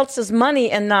somebody else's money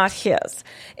and not his.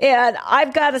 And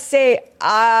I've got to say,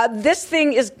 this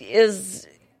thing is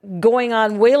going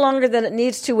on way longer than it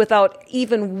needs to without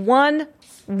even one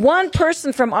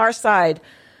person from our side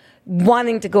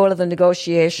wanting to go to the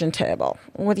negotiation table.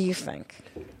 What do you think?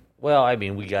 Well, I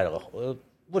mean,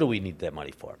 what do we need that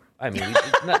money for? I mean,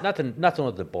 nothing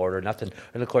with the border, nothing.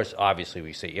 And, of course, obviously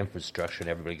we say infrastructure, and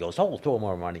everybody goes, we'll throw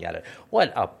more money at it.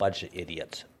 What a bunch of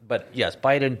idiots. But, yes,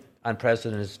 Biden on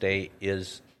President's Day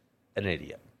is an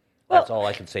idiot. That's all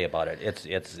I can say about it.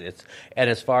 It's and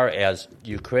as far as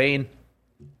Ukraine,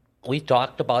 we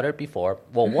talked about it before.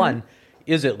 Well, one,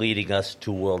 is it leading us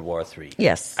to World War III?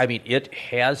 Yes. I mean, it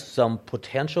has some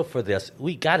potential for this.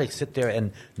 We got to sit there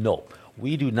and no,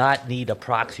 we do not need a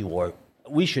proxy war.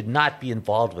 We should not be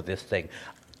involved with this thing.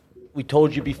 We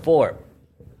told you before,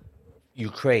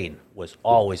 Ukraine was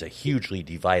always a hugely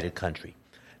divided country.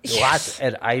 Yes.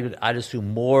 And I'd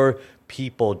assume more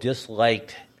people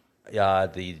disliked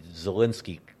the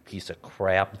Zelensky piece of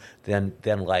crap than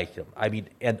liked him. I mean,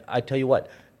 and I tell you what,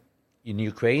 in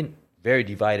Ukraine, very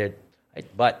divided,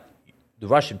 but the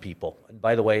Russian people, and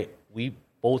by the way, we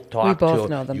both talked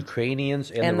to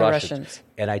Ukrainians and the Russians.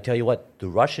 And I tell you what, the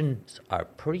Russians are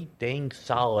pretty dang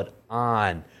solid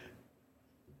on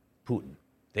Putin.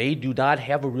 They do not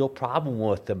have a real problem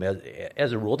with them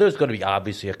as a rule. There's going to be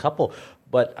obviously a couple,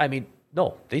 but I mean,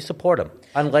 no, they support him.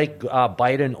 Unlike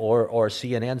Biden or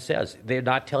CNN says, they're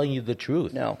not telling you the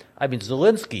truth. No, I mean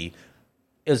Zelensky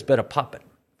has been a puppet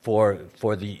for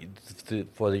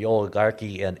the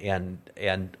oligarchy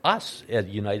and us in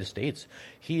the United States.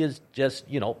 He is just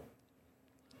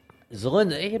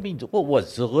Zelensky. I mean, what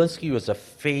was Zelensky was a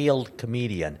failed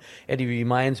comedian, and he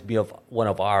reminds me of one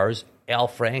of ours, Al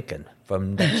Franken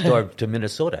from next door to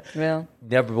Minnesota. Yeah.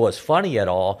 Never was funny at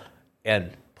all,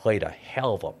 and played a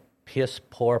hell of a piss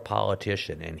poor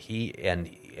politician,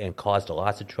 and caused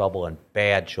lots of trouble and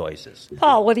bad choices.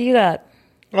 Paul, what do you got?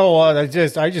 Oh, I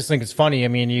just think it's funny. I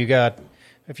mean,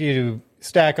 if you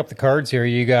stack up the cards here,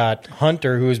 you got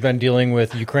Hunter, who's been dealing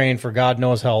with Ukraine for God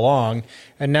knows how long,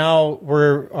 and now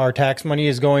our tax money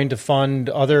is going to fund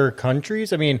other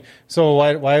countries. I mean, so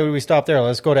why would we stop there?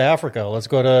 Let's go to Africa. Let's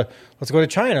go to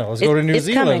China. Let's go to New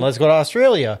Zealand. Coming. Let's go to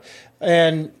Australia.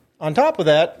 And on top of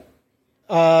that,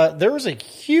 there was a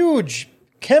huge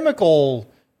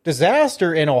chemical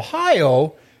disaster in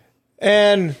Ohio.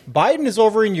 And Biden is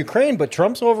over in Ukraine, but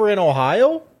Trump's over in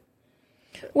Ohio?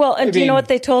 Well, and do you know what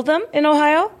they told them in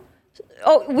Ohio?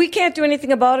 Oh, we can't do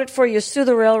anything about it for you. Sue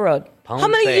the railroad. How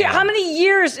many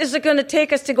years is it going to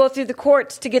take us to go through the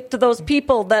courts to get to those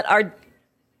people that are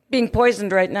being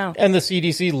poisoned right now? And the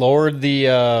CDC lowered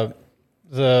the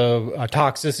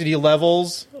toxicity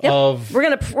levels of. We're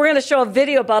gonna show a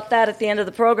video about that at the end of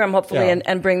the program, hopefully,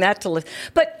 and bring that to list.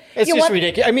 But it's just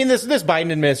ridiculous. I mean, this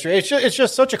Biden administration, it's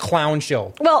just such a clown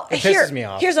show. Well, it pisses me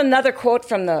off. Here's another quote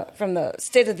from the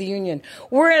State of the Union.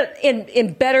 We're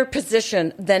in better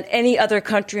position than any other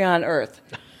country on earth.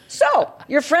 So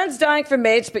your friend's dying from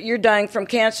AIDS, but you're dying from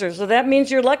cancer. So that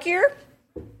means you're luckier.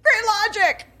 Great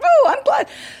logic. Oh, I'm glad.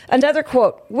 Another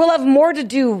quote. We'll have more to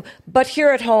do, but here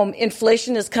at home,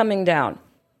 inflation is coming down.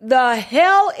 The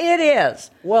hell it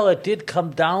is. Well, it did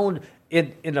come down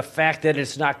in the fact that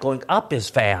it's not going up as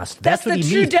fast. That's what the he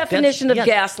true means. definition of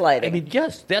gaslighting. I mean,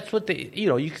 yes, that's what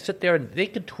you can sit there and they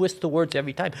can twist the words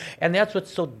every time. And that's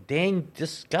what's so dang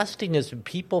disgusting is when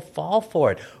people fall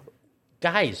for it.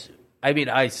 Guys, I mean,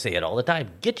 I say it all the time.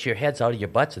 Get your heads out of your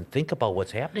butts and think about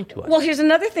what's happening to us. Well, here's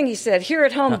another thing he said. Here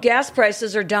at home, gas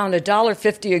prices are down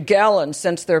 $1.50 a gallon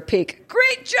since their peak.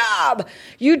 Great job!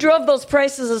 You drove those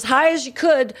prices as high as you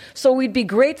could, so we'd be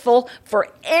grateful for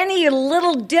any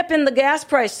little dip in the gas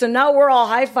price. So now we're all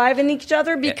high-fiving each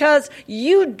other because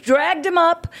you dragged them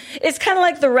up. It's kind of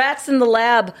like the rats in the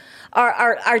lab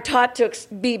are taught to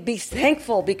be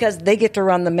thankful because they get to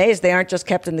run the maze. They aren't just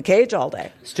kept in the cage all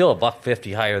day. Still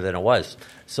 $1.50 higher than it was.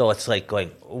 So it's like going,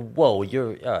 whoa,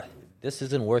 this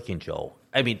isn't working, Joe.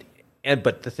 I mean,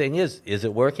 but the thing is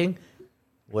it working?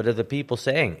 What are the people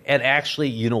saying? And actually,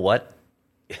 you know what?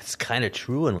 It's kind of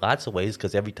true in lots of ways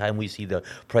because every time we see the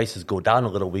prices go down a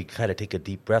little, we kind of take a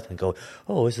deep breath and go,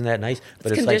 "Oh, isn't that nice?"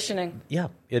 But it's conditioning. Like, yeah,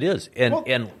 it is,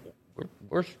 and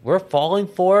we're falling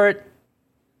for it.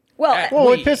 Well,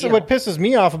 what pisses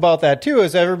me off about that too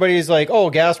is everybody's like, "Oh,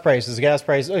 gas prices.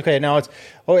 Okay, now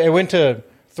it went to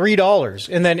 $3,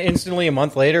 and then instantly a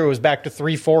month later it was back to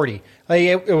 $3.40. Like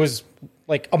it was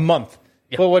like a month."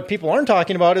 Yeah. But what people aren't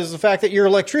talking about is the fact that your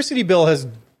electricity bill has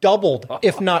doubled,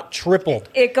 if not tripled.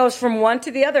 It goes from one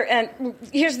to the other. And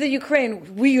here's the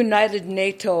Ukraine. We united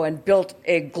NATO and built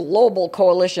a global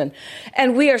coalition.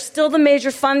 And we are still the major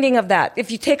funding of that.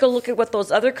 If you take a look at what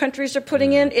those other countries are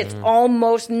putting in, it's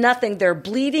almost nothing. They're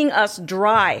bleeding us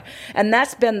dry. And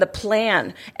that's been the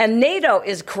plan. And NATO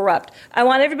is corrupt. I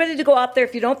want everybody to go out there.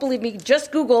 If you don't believe me,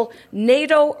 just Google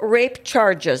NATO rape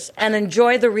charges and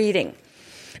enjoy the reading.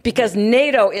 Because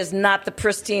NATO is not the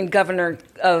pristine governor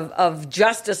of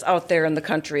justice out there in the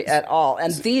country at all,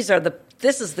 and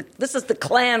this is the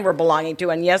clan we're belonging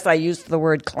to. And yes, I used the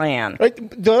word clan.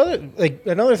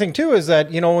 Another thing too is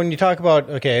that when you talk about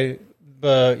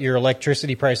your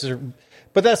electricity prices are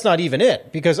But that's not even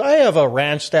it, because I have a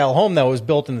ranch-style home that was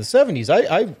built in the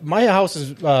 70s. My house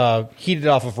is heated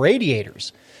off of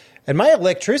radiators. And my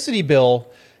electricity bill,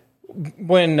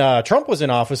 when Trump was in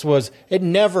office, it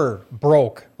never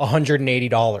broke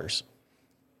 $180.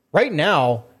 Right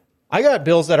now, I got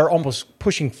bills that are almost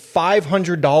pushing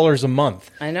 $500 a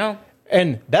month. I know.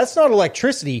 And that's not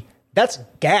electricity, that's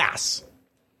gas.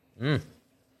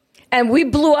 And we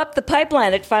blew up the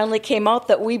pipeline. It finally came out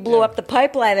that we blew up the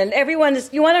pipeline. And everyone is,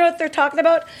 you want to know what they're talking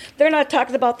about? They're not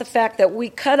talking about the fact that we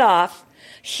cut off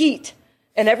heat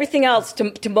and everything else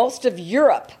to most of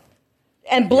Europe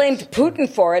and blamed Putin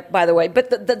for it, by the way. But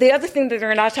the other thing that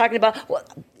they're not talking about, well,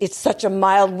 it's such a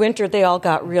mild winter, they all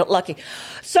got real lucky.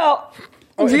 So,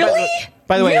 really?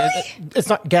 By the way, Really? it's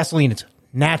not gasoline, it's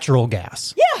natural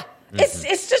gas. Yeah.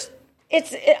 It's just...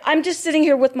 I'm just sitting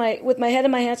here with my head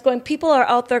in my hands going, people are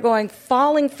out there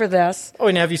falling for this. Oh,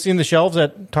 and have you seen the shelves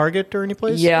at Target or any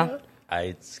place? Yeah.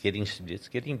 It's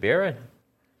getting barren.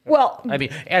 Well, I mean,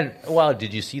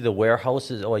 did you see the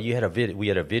warehouses? Oh, we had a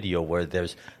video where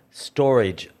there's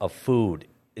storage of food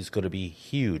is going to be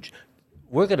huge.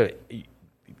 We're going to,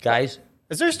 guys.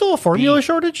 Is there still a formula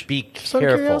shortage? Be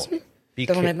careful.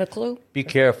 don't have a clue. Be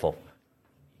careful.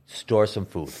 Store some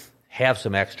food. Have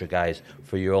some extra, guys,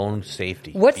 for your own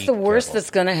safety. What's the worst that's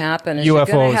going to happen? Is you're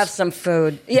going to have some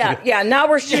food. Yeah. Now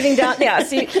we're shooting down. Yeah.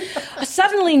 See,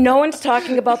 suddenly no one's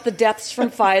talking about the deaths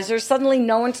from Pfizer. Suddenly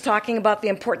no one's talking about the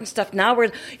important stuff. Now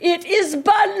it is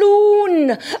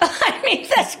balloon. I mean,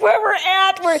 that's where we're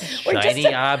at.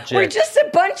 We're just a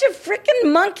bunch of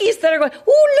freaking monkeys that are going,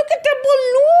 oh, look at the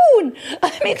balloon.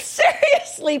 I mean,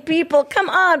 seriously, people, come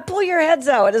on, pull your heads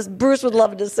out, as Bruce would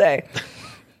love to say.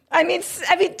 I mean,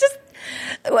 just.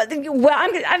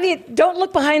 Don't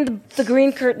look behind the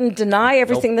green curtain. Deny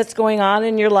everything that's going on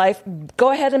in your life.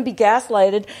 Go ahead and be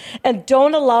gaslighted, and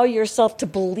don't allow yourself to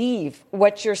believe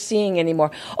what you're seeing anymore.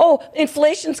 Oh,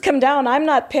 inflation's come down. I'm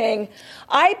not paying.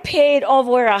 I paid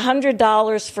over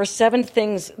 $100 for 7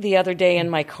 things the other day in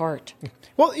my cart.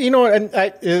 Well, you know, and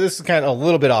this is kind of a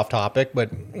little bit off topic,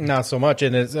 but not so much.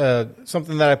 And it's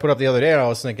something that I put up the other day, and I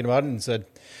was thinking about it and said,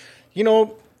 you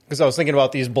know, because I was thinking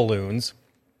about these balloons.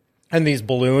 And these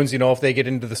balloons, you know, if they get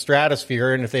into the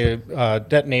stratosphere and if they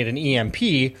detonate an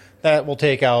EMP, that will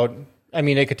take out, I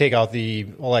mean, it could take out the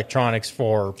electronics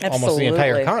for almost the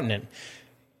entire continent.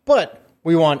 But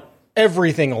we want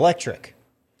everything electric.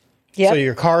 Yep. So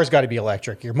your car's got to be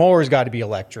electric. Your mower's got to be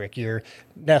electric. Your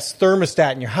Nest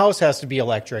thermostat in your house has to be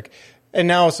electric. And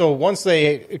now, so once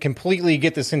they completely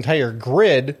get this entire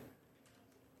grid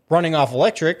running off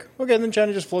electric, okay, then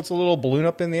China just floats a little balloon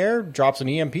up in the air, drops an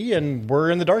EMP, and we're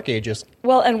in the dark ages.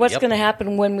 Well, and what's going to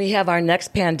happen when we have our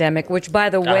next pandemic, which, by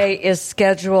the way, is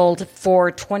scheduled for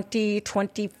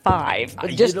 2025?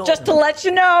 Just to let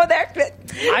you know that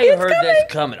I heard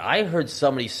that's coming. I heard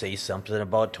somebody say something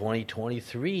about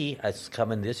 2023. It's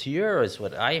coming this year, is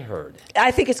what I heard.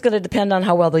 I think it's going to depend on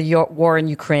how well the war in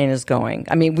Ukraine is going.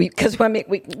 I mean, we've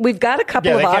got a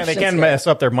couple of options. They can mess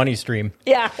up their money stream.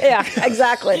 Yeah,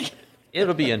 exactly.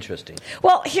 It'll be interesting.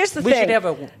 Well, here's the thing. We should have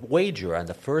a wager on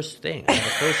the first thing, on the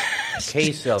first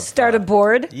case of... Start a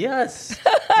board? Yes.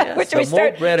 Should we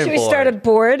start a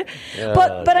board? Yeah,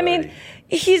 but I mean,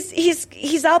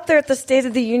 he's out there at the State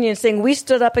of the Union saying we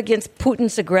stood up against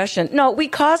Putin's aggression. No, we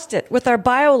caused it with our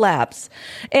biolabs.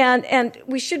 And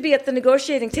we should be at the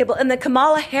negotiating table. And then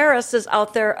Kamala Harris is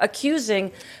out there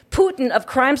accusing Putin of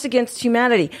crimes against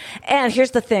humanity. And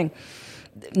here's the thing.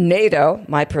 NATO,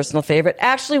 my personal favorite,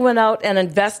 actually went out and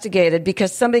investigated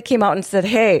because somebody came out and said,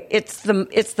 hey, it's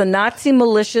the Nazi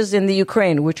militias in the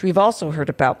Ukraine, which we've also heard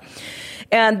about.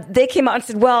 And they came out and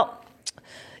said, well,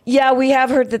 yeah, we have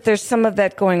heard that there's some of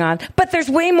that going on, but there's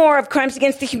way more of crimes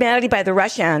against the humanity by the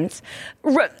Russians.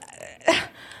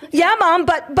 Yeah, Mom,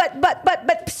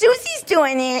 but Susie's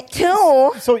doing it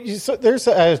too. So there's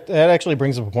that actually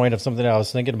brings up a point of something I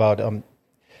was thinking about.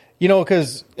 You know,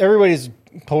 because everybody's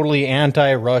totally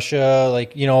anti-Russia,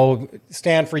 like, you know,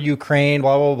 stand for Ukraine,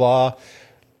 blah, blah, blah.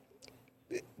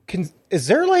 Is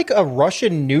there like a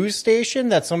Russian news station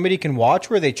that somebody can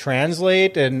watch where they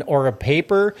translate or a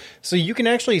paper so you can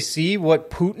actually see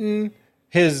what Putin,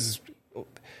 his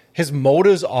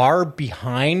motives are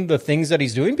behind the things that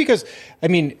he's doing? Because, I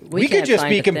mean, we could just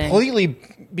be completely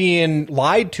being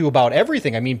lied to about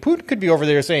everything. I mean, Putin could be over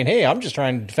there saying, hey, I'm just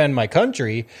trying to defend my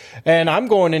country, and I'm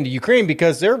going into Ukraine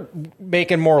because they're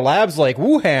making more labs like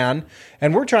Wuhan,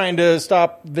 and we're trying to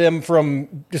stop them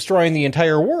from destroying the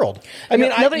entire world. I mean,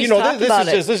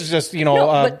 this is just, you know.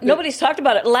 But nobody's talked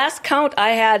about it. Last count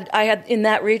I had in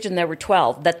that region, there were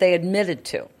 12 that they admitted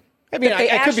to. I mean, that they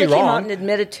I could actually be came wrong. out and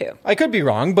admitted to. I could be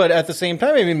wrong, but at the same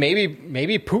time, I mean,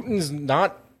 maybe Putin's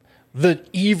not the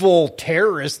evil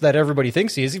terrorist that everybody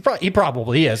thinks he is. He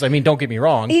probably is. I mean, don't get me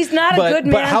wrong. He's not a good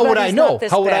man, But how would but I he's know? not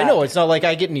this How would I bad. know? It's not like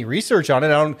I get any research on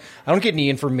it. I don't get any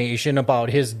information about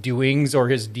his doings or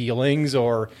his dealings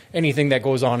or anything that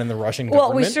goes on in the Russian government.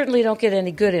 Well, we certainly don't get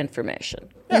any good information.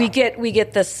 We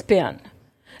get the spin.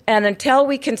 And until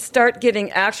we can start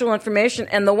getting actual information,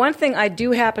 and the one thing I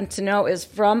do happen to know is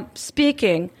from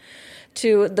speaking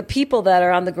to the people that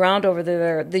are on the ground over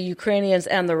there, the Ukrainians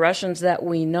and the Russians that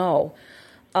we know,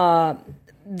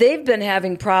 they've been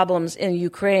having problems in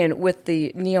Ukraine with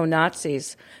the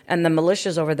neo-Nazis and the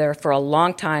militias over there for a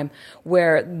long time,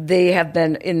 where they have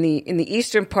been in the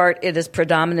eastern part, it is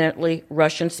predominantly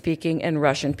Russian-speaking and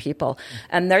Russian people.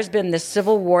 And there's been this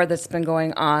civil war that's been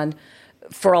going on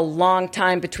for a long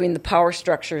time between the power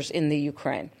structures in the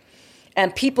Ukraine.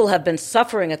 And people have been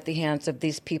suffering at the hands of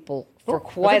these people for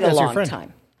quite a long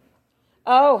time.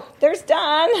 Oh, there's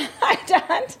Don. Hi,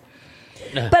 Don.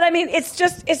 But I mean, it's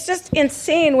just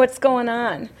insane what's going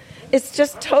on. It's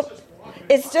just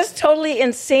totally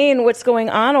insane what's going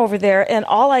on over there. And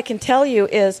all I can tell you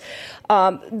is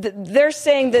they're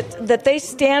saying that they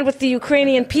stand with the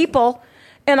Ukrainian people.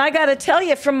 And I got to tell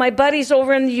you, from my buddies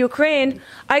over in the Ukraine,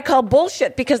 I call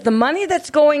bullshit, because the money that's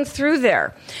going through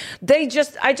there,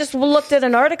 I just looked at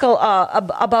an article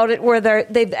about it where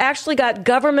they've actually got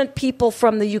government people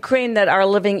from the Ukraine that are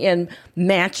living in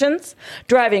mansions,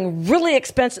 driving really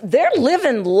expensive. They're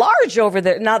living large over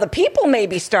there. Now, the people may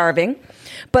be starving,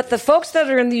 but the folks that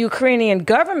are in the Ukrainian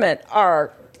government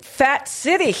are fat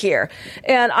city here.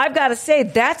 And I've got to say,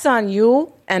 that's on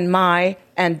you and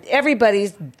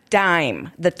everybody's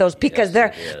dime, because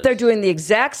they're doing the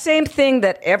exact same thing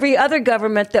that every other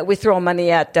government that we throw money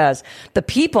at does. The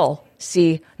people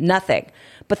see nothing.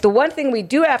 But the one thing we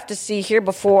do have to see here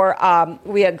before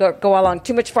we go along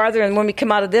too much farther, and when we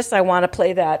come out of this, I want to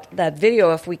play that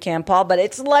video if we can, Paul, but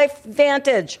it's Life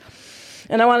Vantage.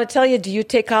 And I want to tell you, do you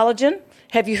take collagen?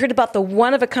 Have you heard about the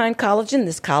one-of-a-kind collagen?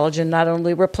 This collagen not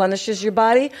only replenishes your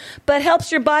body, but helps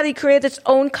your body create its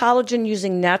own collagen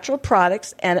using natural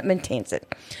products, and it maintains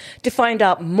it. To find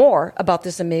out more about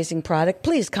this amazing product,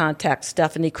 please contact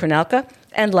Stephanie Kronelka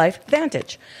and Life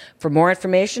Vantage. For more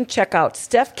information, check out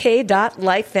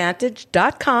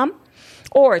stephk.lifevantage.com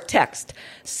or text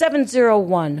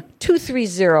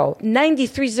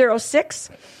 701-230-9306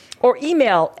 or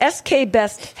email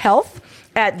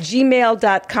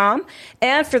skbesthealth@gmail.com.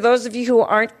 And for those of you who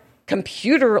aren't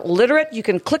computer literate, you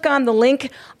can click on the link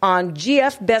on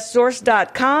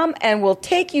gfbestsource.com and we'll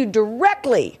take you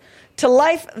directly to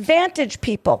Life Vantage,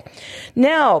 people.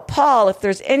 Now, Paul, if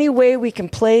there's any way we can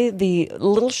play the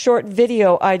little short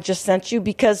video I just sent you,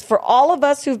 because for all of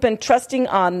us who've been trusting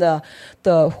on the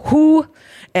WHO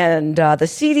and the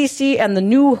CDC and the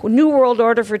New World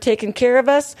Order for taking care of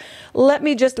us, let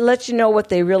me just let you know what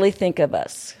they really think of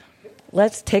us.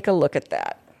 Let's take a look at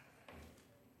that.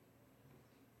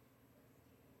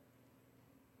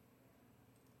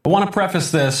 I want to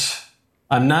preface this.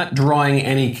 I'm not drawing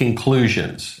any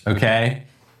conclusions, okay?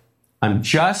 I'm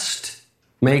just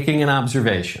making an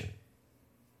observation.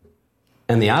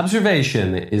 And the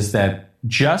observation is that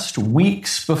just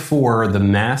weeks before the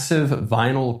massive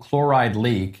vinyl chloride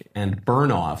leak and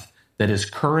burn-off that is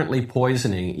currently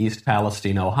poisoning East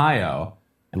Palestine, Ohio,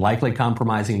 and likely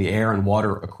compromising the air and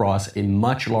water across a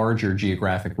much larger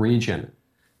geographic region,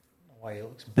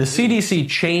 the CDC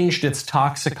changed its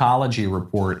toxicology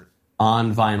report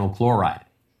on vinyl chloride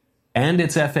and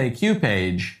its FAQ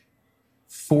page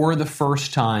for the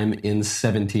first time in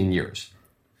 17 years.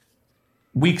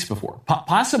 Weeks before,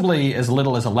 possibly as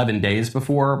little as 11 days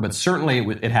before, but certainly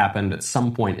it happened at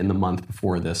some point in the month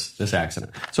before this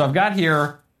accident. So I've got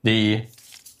here the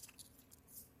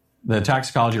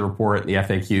toxicology report, the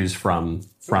FAQs from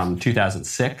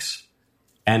 2006,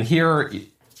 and here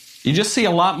you just see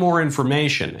a lot more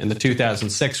information in the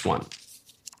 2006 one.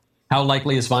 How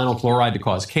likely is vinyl chloride to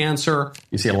cause cancer?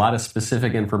 You see a lot of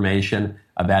specific information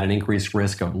about an increased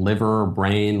risk of liver,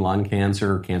 brain, lung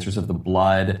cancer, cancers of the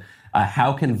blood.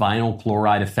 How can vinyl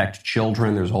chloride affect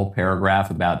children? There's a whole paragraph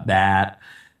about that.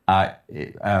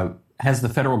 Has the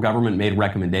federal government made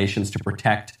recommendations to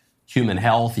protect human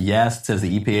health? Yes, it says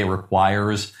the EPA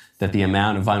requires that the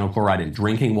amount of vinyl chloride in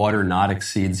drinking water not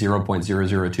exceed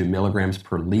 0.002 milligrams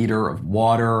per liter of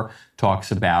water.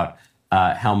 Talks about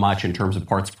how much in terms of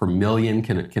parts per million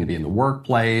can be in the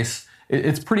workplace.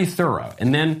 It's pretty thorough.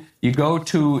 And then you go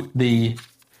to the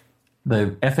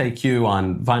FAQ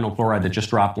on vinyl chloride that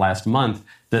just dropped last month.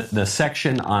 The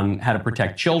section on how to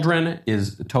protect children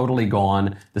is totally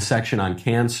gone. The section on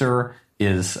cancer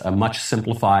is much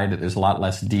simplified. There's a lot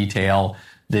less detail.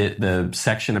 The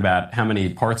section about how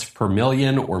many parts per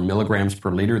million or milligrams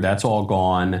per liter, that's all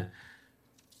gone.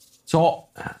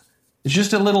 It's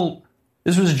just a little.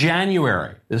 This was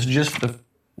January. This is just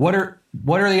what are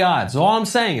the odds? All I'm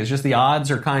saying is just the odds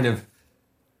are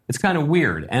it's kind of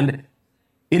weird. And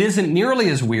it isn't nearly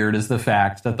as weird as the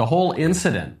fact that the whole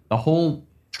incident, the whole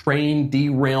train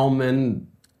derailment,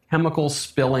 chemical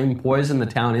spilling, poison the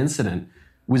town incident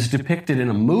was depicted in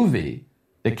a movie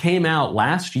that came out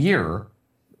last year,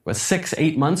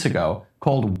 6-8 months ago,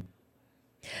 called...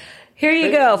 Here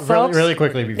you go, folks. Really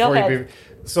quickly,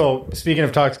 so speaking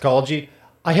of toxicology,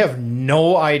 I have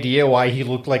no idea why he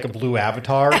looked like a blue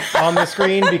avatar on the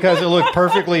screen because it looked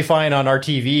perfectly fine on our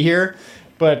TV here.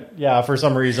 But yeah, for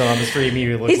some reason on the stream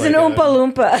he looked. He's like an Oompa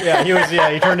Loompa. Yeah,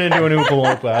 he turned into an Oompa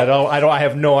Loompa. I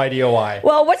have no idea why.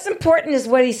 Well, what's important is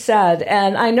what he said,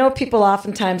 and I know people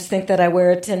oftentimes think that I wear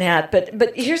a tin hat,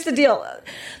 but here's the deal: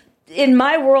 in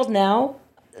my world now,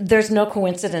 there's no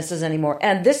coincidences anymore,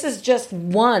 and this is just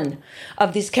one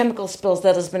of these chemical spills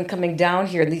that has been coming down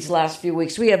here these last few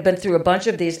weeks. We have been through a bunch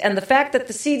of these, and the fact that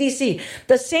the CDC,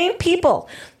 the same people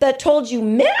that told you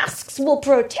masks will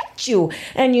protect you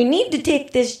and you need to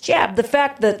take this jab, the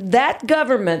fact that that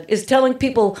government is telling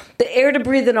people the air to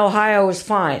breathe in Ohio is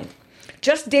fine,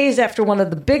 just days after one of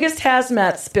the biggest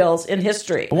hazmat spills in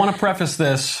history. I want to preface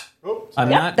this. I'm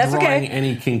not drawing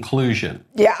any conclusion.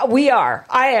 Yeah, we are.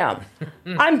 I am.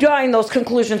 I'm drawing those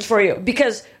conclusions for you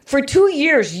because for 2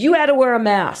 years you had to wear a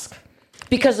mask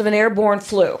because of an airborne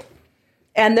flu.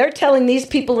 And they're telling these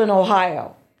people in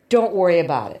Ohio, don't worry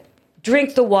about it.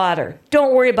 Drink the water.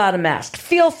 Don't worry about a mask.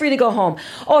 Feel free to go home.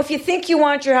 Oh, if you think you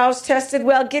want your house tested,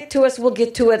 well, get to us. We'll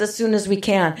get to it as soon as we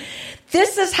can.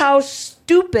 This is how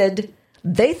stupid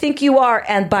they think you are,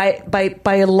 and by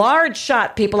a large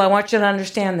shot, people, I want you to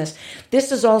understand this.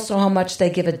 This is also how much they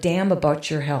give a damn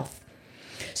about your health.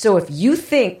 So if you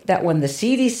think that when the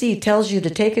CDC tells you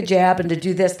to take a jab and to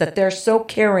do this, that they're so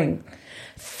caring,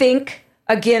 think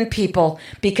again, people,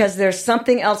 because there's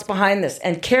something else behind this.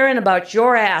 And caring about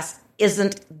your ass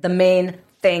isn't the main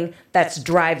thing that's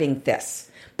driving this.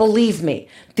 Believe me,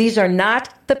 these are not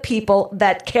the people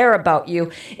that care about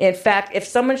you. In fact, if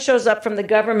someone shows up from the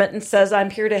government and says,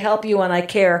 I'm here to help you and I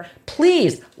care,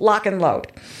 please lock and load.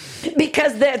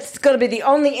 Because that's going to be the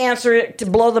only answer to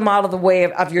blow them out of the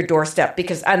way of your doorstep.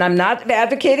 And I'm not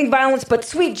advocating violence, but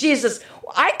sweet Jesus,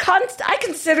 I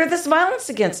consider this violence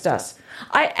against us.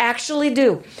 I actually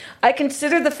do. I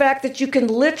consider the fact that you can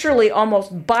literally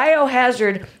almost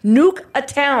biohazard nuke a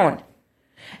town.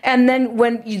 And then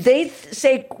when they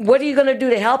say, what are you going to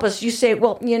do to help us? You say,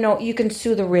 well, you can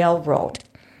sue the railroad.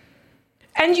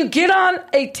 And you get on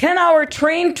a 10-hour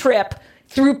train trip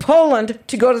through Poland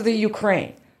to go to the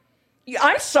Ukraine.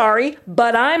 I'm sorry,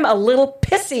 but I'm a little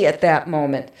pissy at that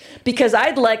moment because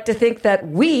I'd like to think that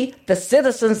we, the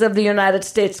citizens of the United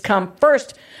States, come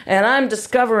first, and I'm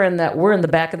discovering that we're in the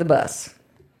back of the bus.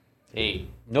 Hey,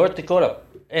 North Dakota,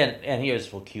 and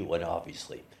here's a cute one,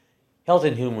 obviously. Health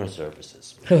and Human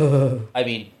Services. I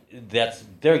mean,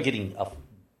 they're getting a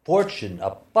fortune,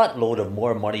 a buttload of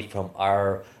more money from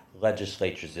our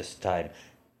legislatures this time.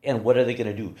 And what are they going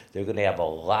to do? They're going to have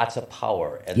lots of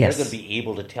power, and they're going to be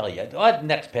able to tell you,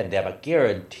 next pandemic,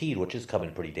 guaranteed, which is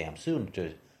coming pretty damn soon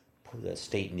to the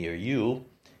state near you,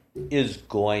 is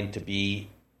going to be,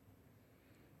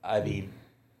 I mean,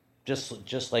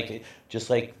 just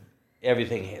like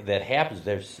everything that happens,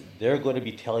 they're going to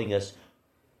be telling us,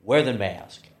 wear the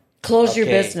mask. Close your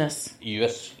business.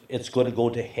 Yes, it's going to go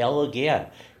to hell again.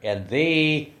 And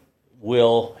they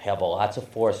will have lots of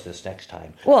force this next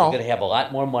time. Well, they're going to have a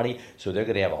lot more money, so they're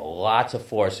going to have lots of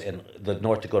force. And the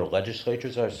North Dakota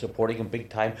legislatures are supporting them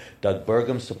big time. Doug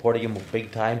Burgum's supporting him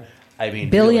big time. I mean,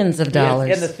 billions of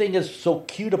dollars. And the thing is so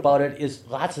cute about it is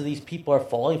lots of these people are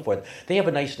falling for it. They have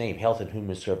a nice name, Health and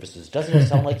Human Services. Doesn't it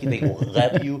sound like they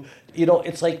love you?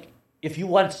 It's like if you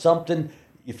want something...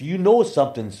 If you know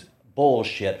something's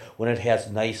bullshit when it has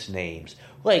nice names,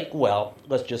 like, well,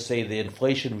 let's just say the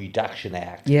Inflation Reduction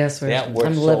Act. Yes, that works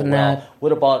I'm so living well. that.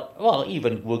 What about,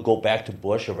 even we'll go back to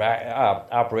Bush,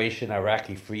 Operation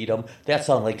Iraqi Freedom. That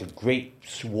sounds like a great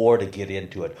war to get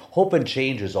into it. Hope and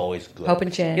change is always good. Hope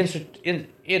and change.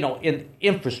 In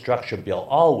infrastructure bill,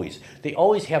 always. They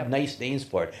always have nice names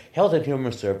for it. Health and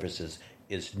Human Services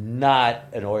is not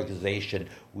an organization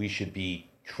we should be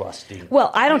trusting.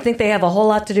 Well, I don't think they have a whole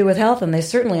lot to do with health, and they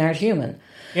certainly aren't human.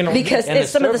 Because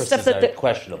it's some of the stuff that are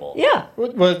questionable. Yeah.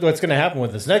 What's going to happen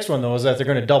with this next one, though, is that they're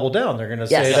going to double down. They're going to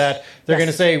say that they're going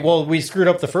to say, well, we screwed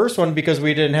up the first one because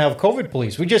we didn't have COVID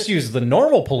police. We just used the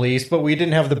normal police, but we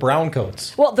didn't have the brown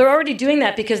coats. Well, they're already doing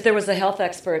that because there was a health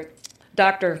expert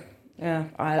Doctor,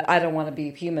 I don't want to be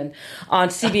human, on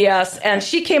CBS, and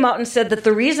she came out and said that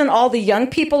the reason all the young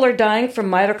people are dying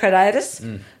from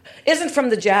myocarditis isn't from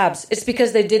the jabs. It's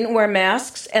because they didn't wear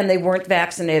masks and they weren't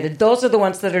vaccinated. Those are the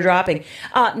ones that are dropping.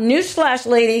 Newsflash,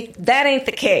 lady, that ain't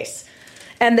the case.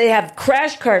 And they have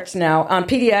crash carts now on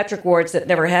pediatric wards that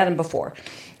never had them before.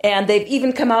 And they've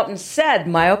even come out and said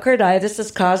myocarditis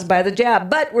is caused by the jab.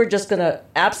 But we're just going to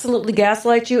absolutely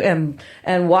gaslight you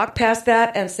and walk past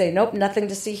that and say, nope, nothing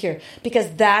to see here. Because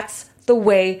that's the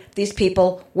way these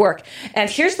people work. And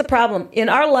here's the problem. In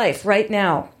our life right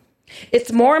now,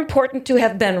 it's more important to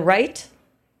have been right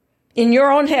in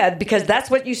your own head, because that's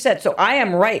what you said. So I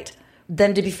am right,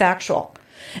 than to be factual.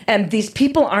 And these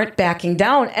people aren't backing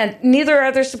down. And neither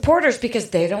are their supporters,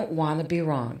 because they don't want to be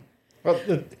wrong. Well,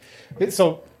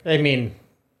 so... I mean,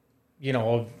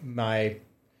 my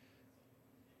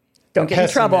don't get in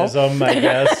trouble. Pessimism, I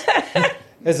guess,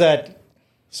 is that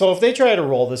so if they try to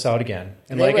roll this out again,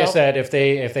 and like I said, if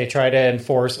they try to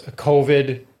enforce a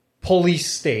COVID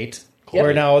police state,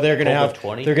 where now they're going to have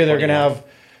they're going to have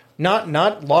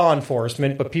not law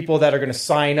enforcement, but people that are going to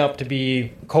sign up to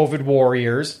be COVID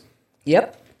warriors.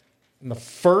 Yep. And the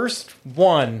first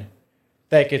one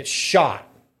that gets shot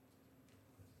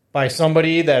by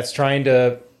somebody that's trying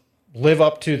to live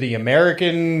up to the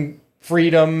American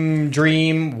freedom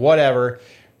dream, whatever,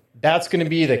 that's going to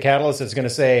be the catalyst that's going to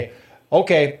say,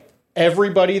 okay,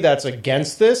 everybody that's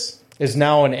against this is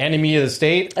now an enemy of the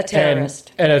state. A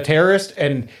terrorist. And a terrorist.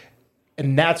 And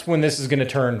that's when this is going to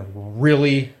turn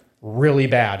really, really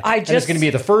bad. And it's going to be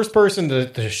the first person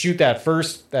to shoot that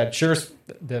first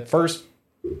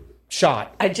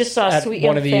shot. I just saw a sweet young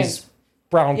one of these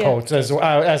brown coats, as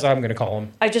I'm going to call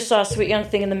them. I just saw a sweet young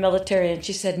thing in the military, and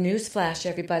she said, newsflash,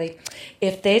 everybody,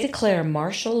 if they declare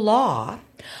martial law,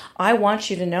 I want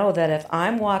you to know that if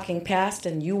I'm walking past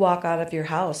and you walk out of your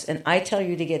house and I tell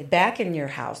you to get back in your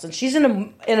house, and she's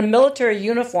in a military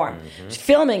uniform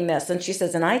filming this, and she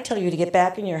says, and I tell you to get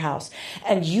back in your house,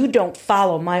 and you don't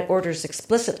follow my orders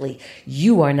explicitly,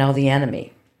 you are now the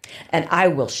enemy, and I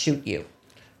will shoot you.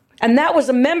 And that was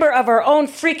a member of our own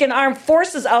freaking armed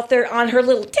forces out there on her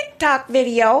little TikTok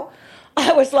video.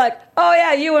 I was like, oh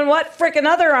yeah, you and what freaking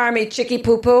other army, chicky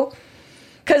poo poo?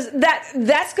 Because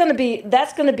that's going to be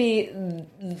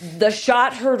the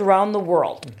shot heard around the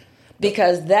world,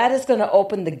 because that is going to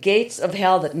open the gates of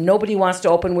hell that nobody wants to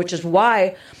open, which is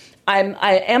why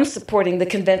I am supporting the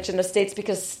Convention of States,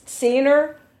 because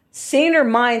saner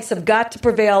minds have got to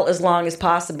prevail as long as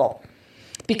possible.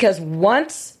 Because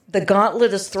once the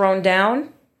gauntlet is thrown down,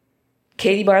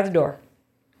 Katie bar the door.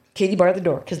 Katie bar the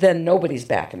door, because then nobody's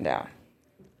backing down.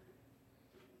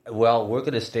 Well, we're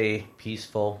going to stay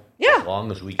peaceful as long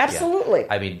as we can. Absolutely.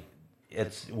 I mean,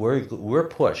 we're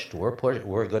pushed. We're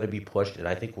going to be pushed, and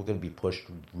I think we're going to be pushed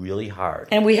really hard.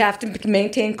 And we have to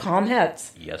maintain calm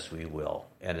heads. Yes, we will.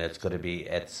 And it's going to be,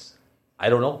 I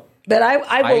don't know. But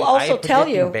I will also tell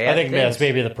you. I think that's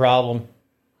maybe the problem.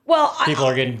 Well, people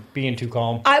are being too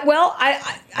calm.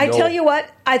 I tell you what,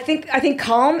 I think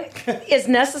calm is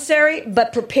necessary,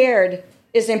 but prepared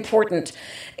is important.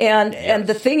 And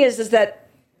the thing is that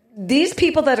these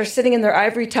people that are sitting in their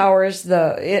ivory towers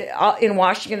in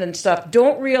Washington and stuff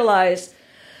don't realize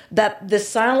that the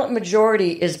silent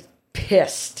majority is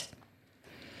pissed.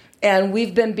 And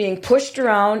we've been being pushed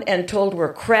around and told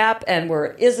we're crap and we're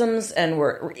isms and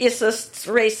we're isists,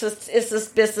 racists,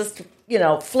 bissists,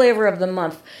 flavor of the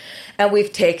month. And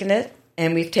we've taken it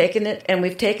and we've taken it and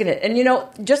we've taken it. And,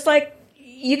 just like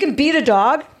you can beat a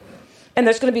dog and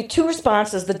there's going to be two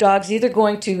responses. The dog's either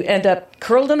going to end up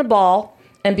curled in a ball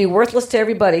and be worthless to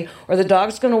everybody, or the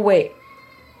dog's going to wait.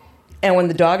 And when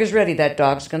the dog is ready, that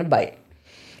dog's going to bite.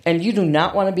 And you do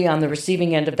not want to be on the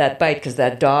receiving end of that bite, because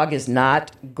that dog is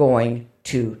not going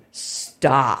to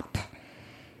stop.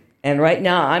 And right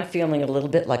now, I'm feeling a little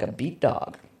bit like a beat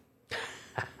dog.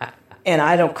 And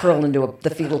I don't curl into the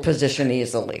fetal position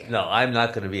easily. No, I'm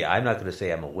not going to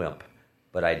say I'm a wimp,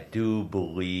 but I do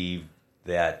believe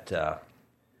that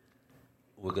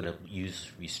we're going to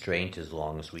use restraint as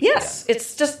long as we can. Yes,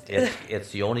 it's just...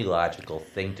 It's the only logical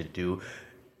thing to do.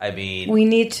 I mean... We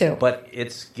need to. But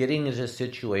it's getting into a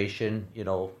situation,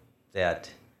 that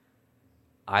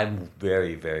I'm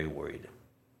very, very worried.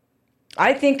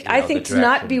 I think to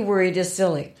not be worried is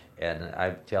silly. And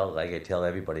I tell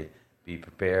everybody, be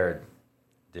prepared.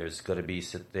 There's going to be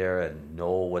sit there and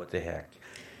know what the heck.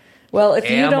 Well,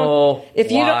 if you don't,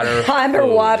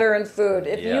 water and food.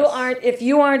 If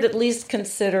you aren't at least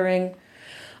considering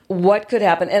what could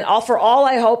happen, and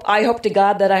I hope to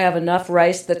God that I have enough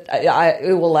rice that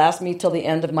it will last me till the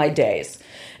end of my days.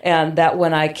 and that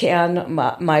when I can,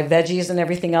 my veggies and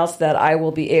everything else, that I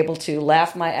will be able to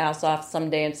laugh my ass off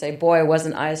someday and say, boy,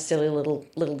 wasn't I a silly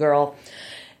little girl.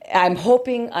 I'm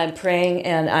hoping, I'm praying,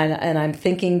 and I'm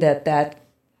thinking that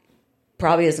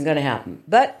probably isn't going to happen.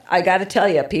 But I got to tell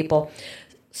you, people,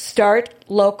 start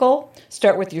local,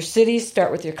 start with your cities,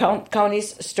 start with your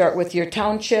counties, start with your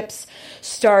townships,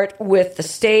 start with the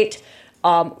state.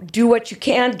 Do what you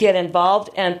can, get involved,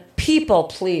 and people,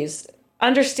 please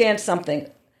understand something.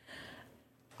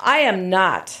 I am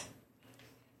not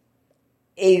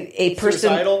a person.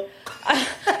 Suicidal?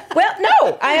 Well,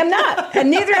 no, I am not,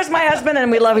 and neither is my husband, and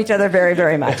we love each other very,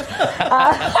 very much.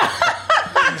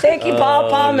 Thank you, Paul.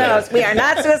 Paul knows we are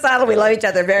not suicidal. We love each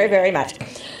other very, very much.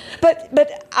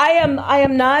 But I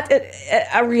am not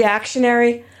a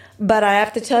reactionary. But I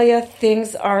have to tell you,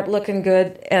 things aren't looking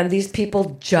good, and these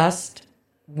people just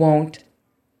won't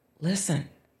listen.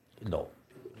 No,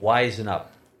 wisen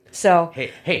up. So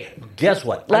Hey, guess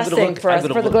what? Last thing for us,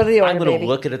 for the good of the order, I'm going baby. to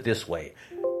look at it this way.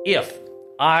 If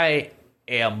I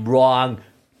am wrong,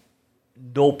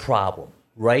 no problem,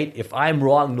 right? If I'm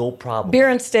wrong, no problem. Beer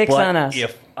and steaks But on us.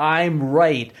 If I'm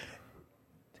right,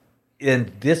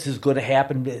 and this is going to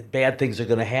happen, bad things are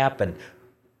going to happen,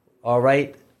 all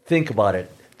right? Think about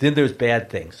it. Then there's bad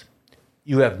things.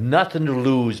 You have nothing to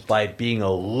lose by being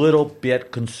a little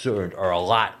bit concerned or a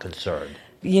lot concerned.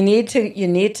 You need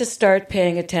to start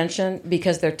paying attention,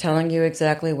 because they're telling you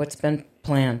exactly what's been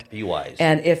planned. Be wise.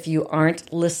 And if you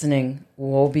aren't listening,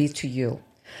 woe be to you.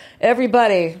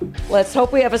 Everybody, let's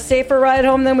hope we have a safer ride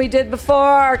home than we did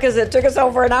before, because it took us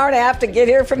over an hour and a half to get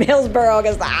here from Hillsboro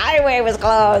because the highway was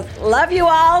closed. Love you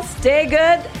all. Stay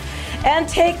good and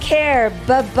take care.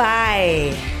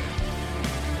 Bye-bye.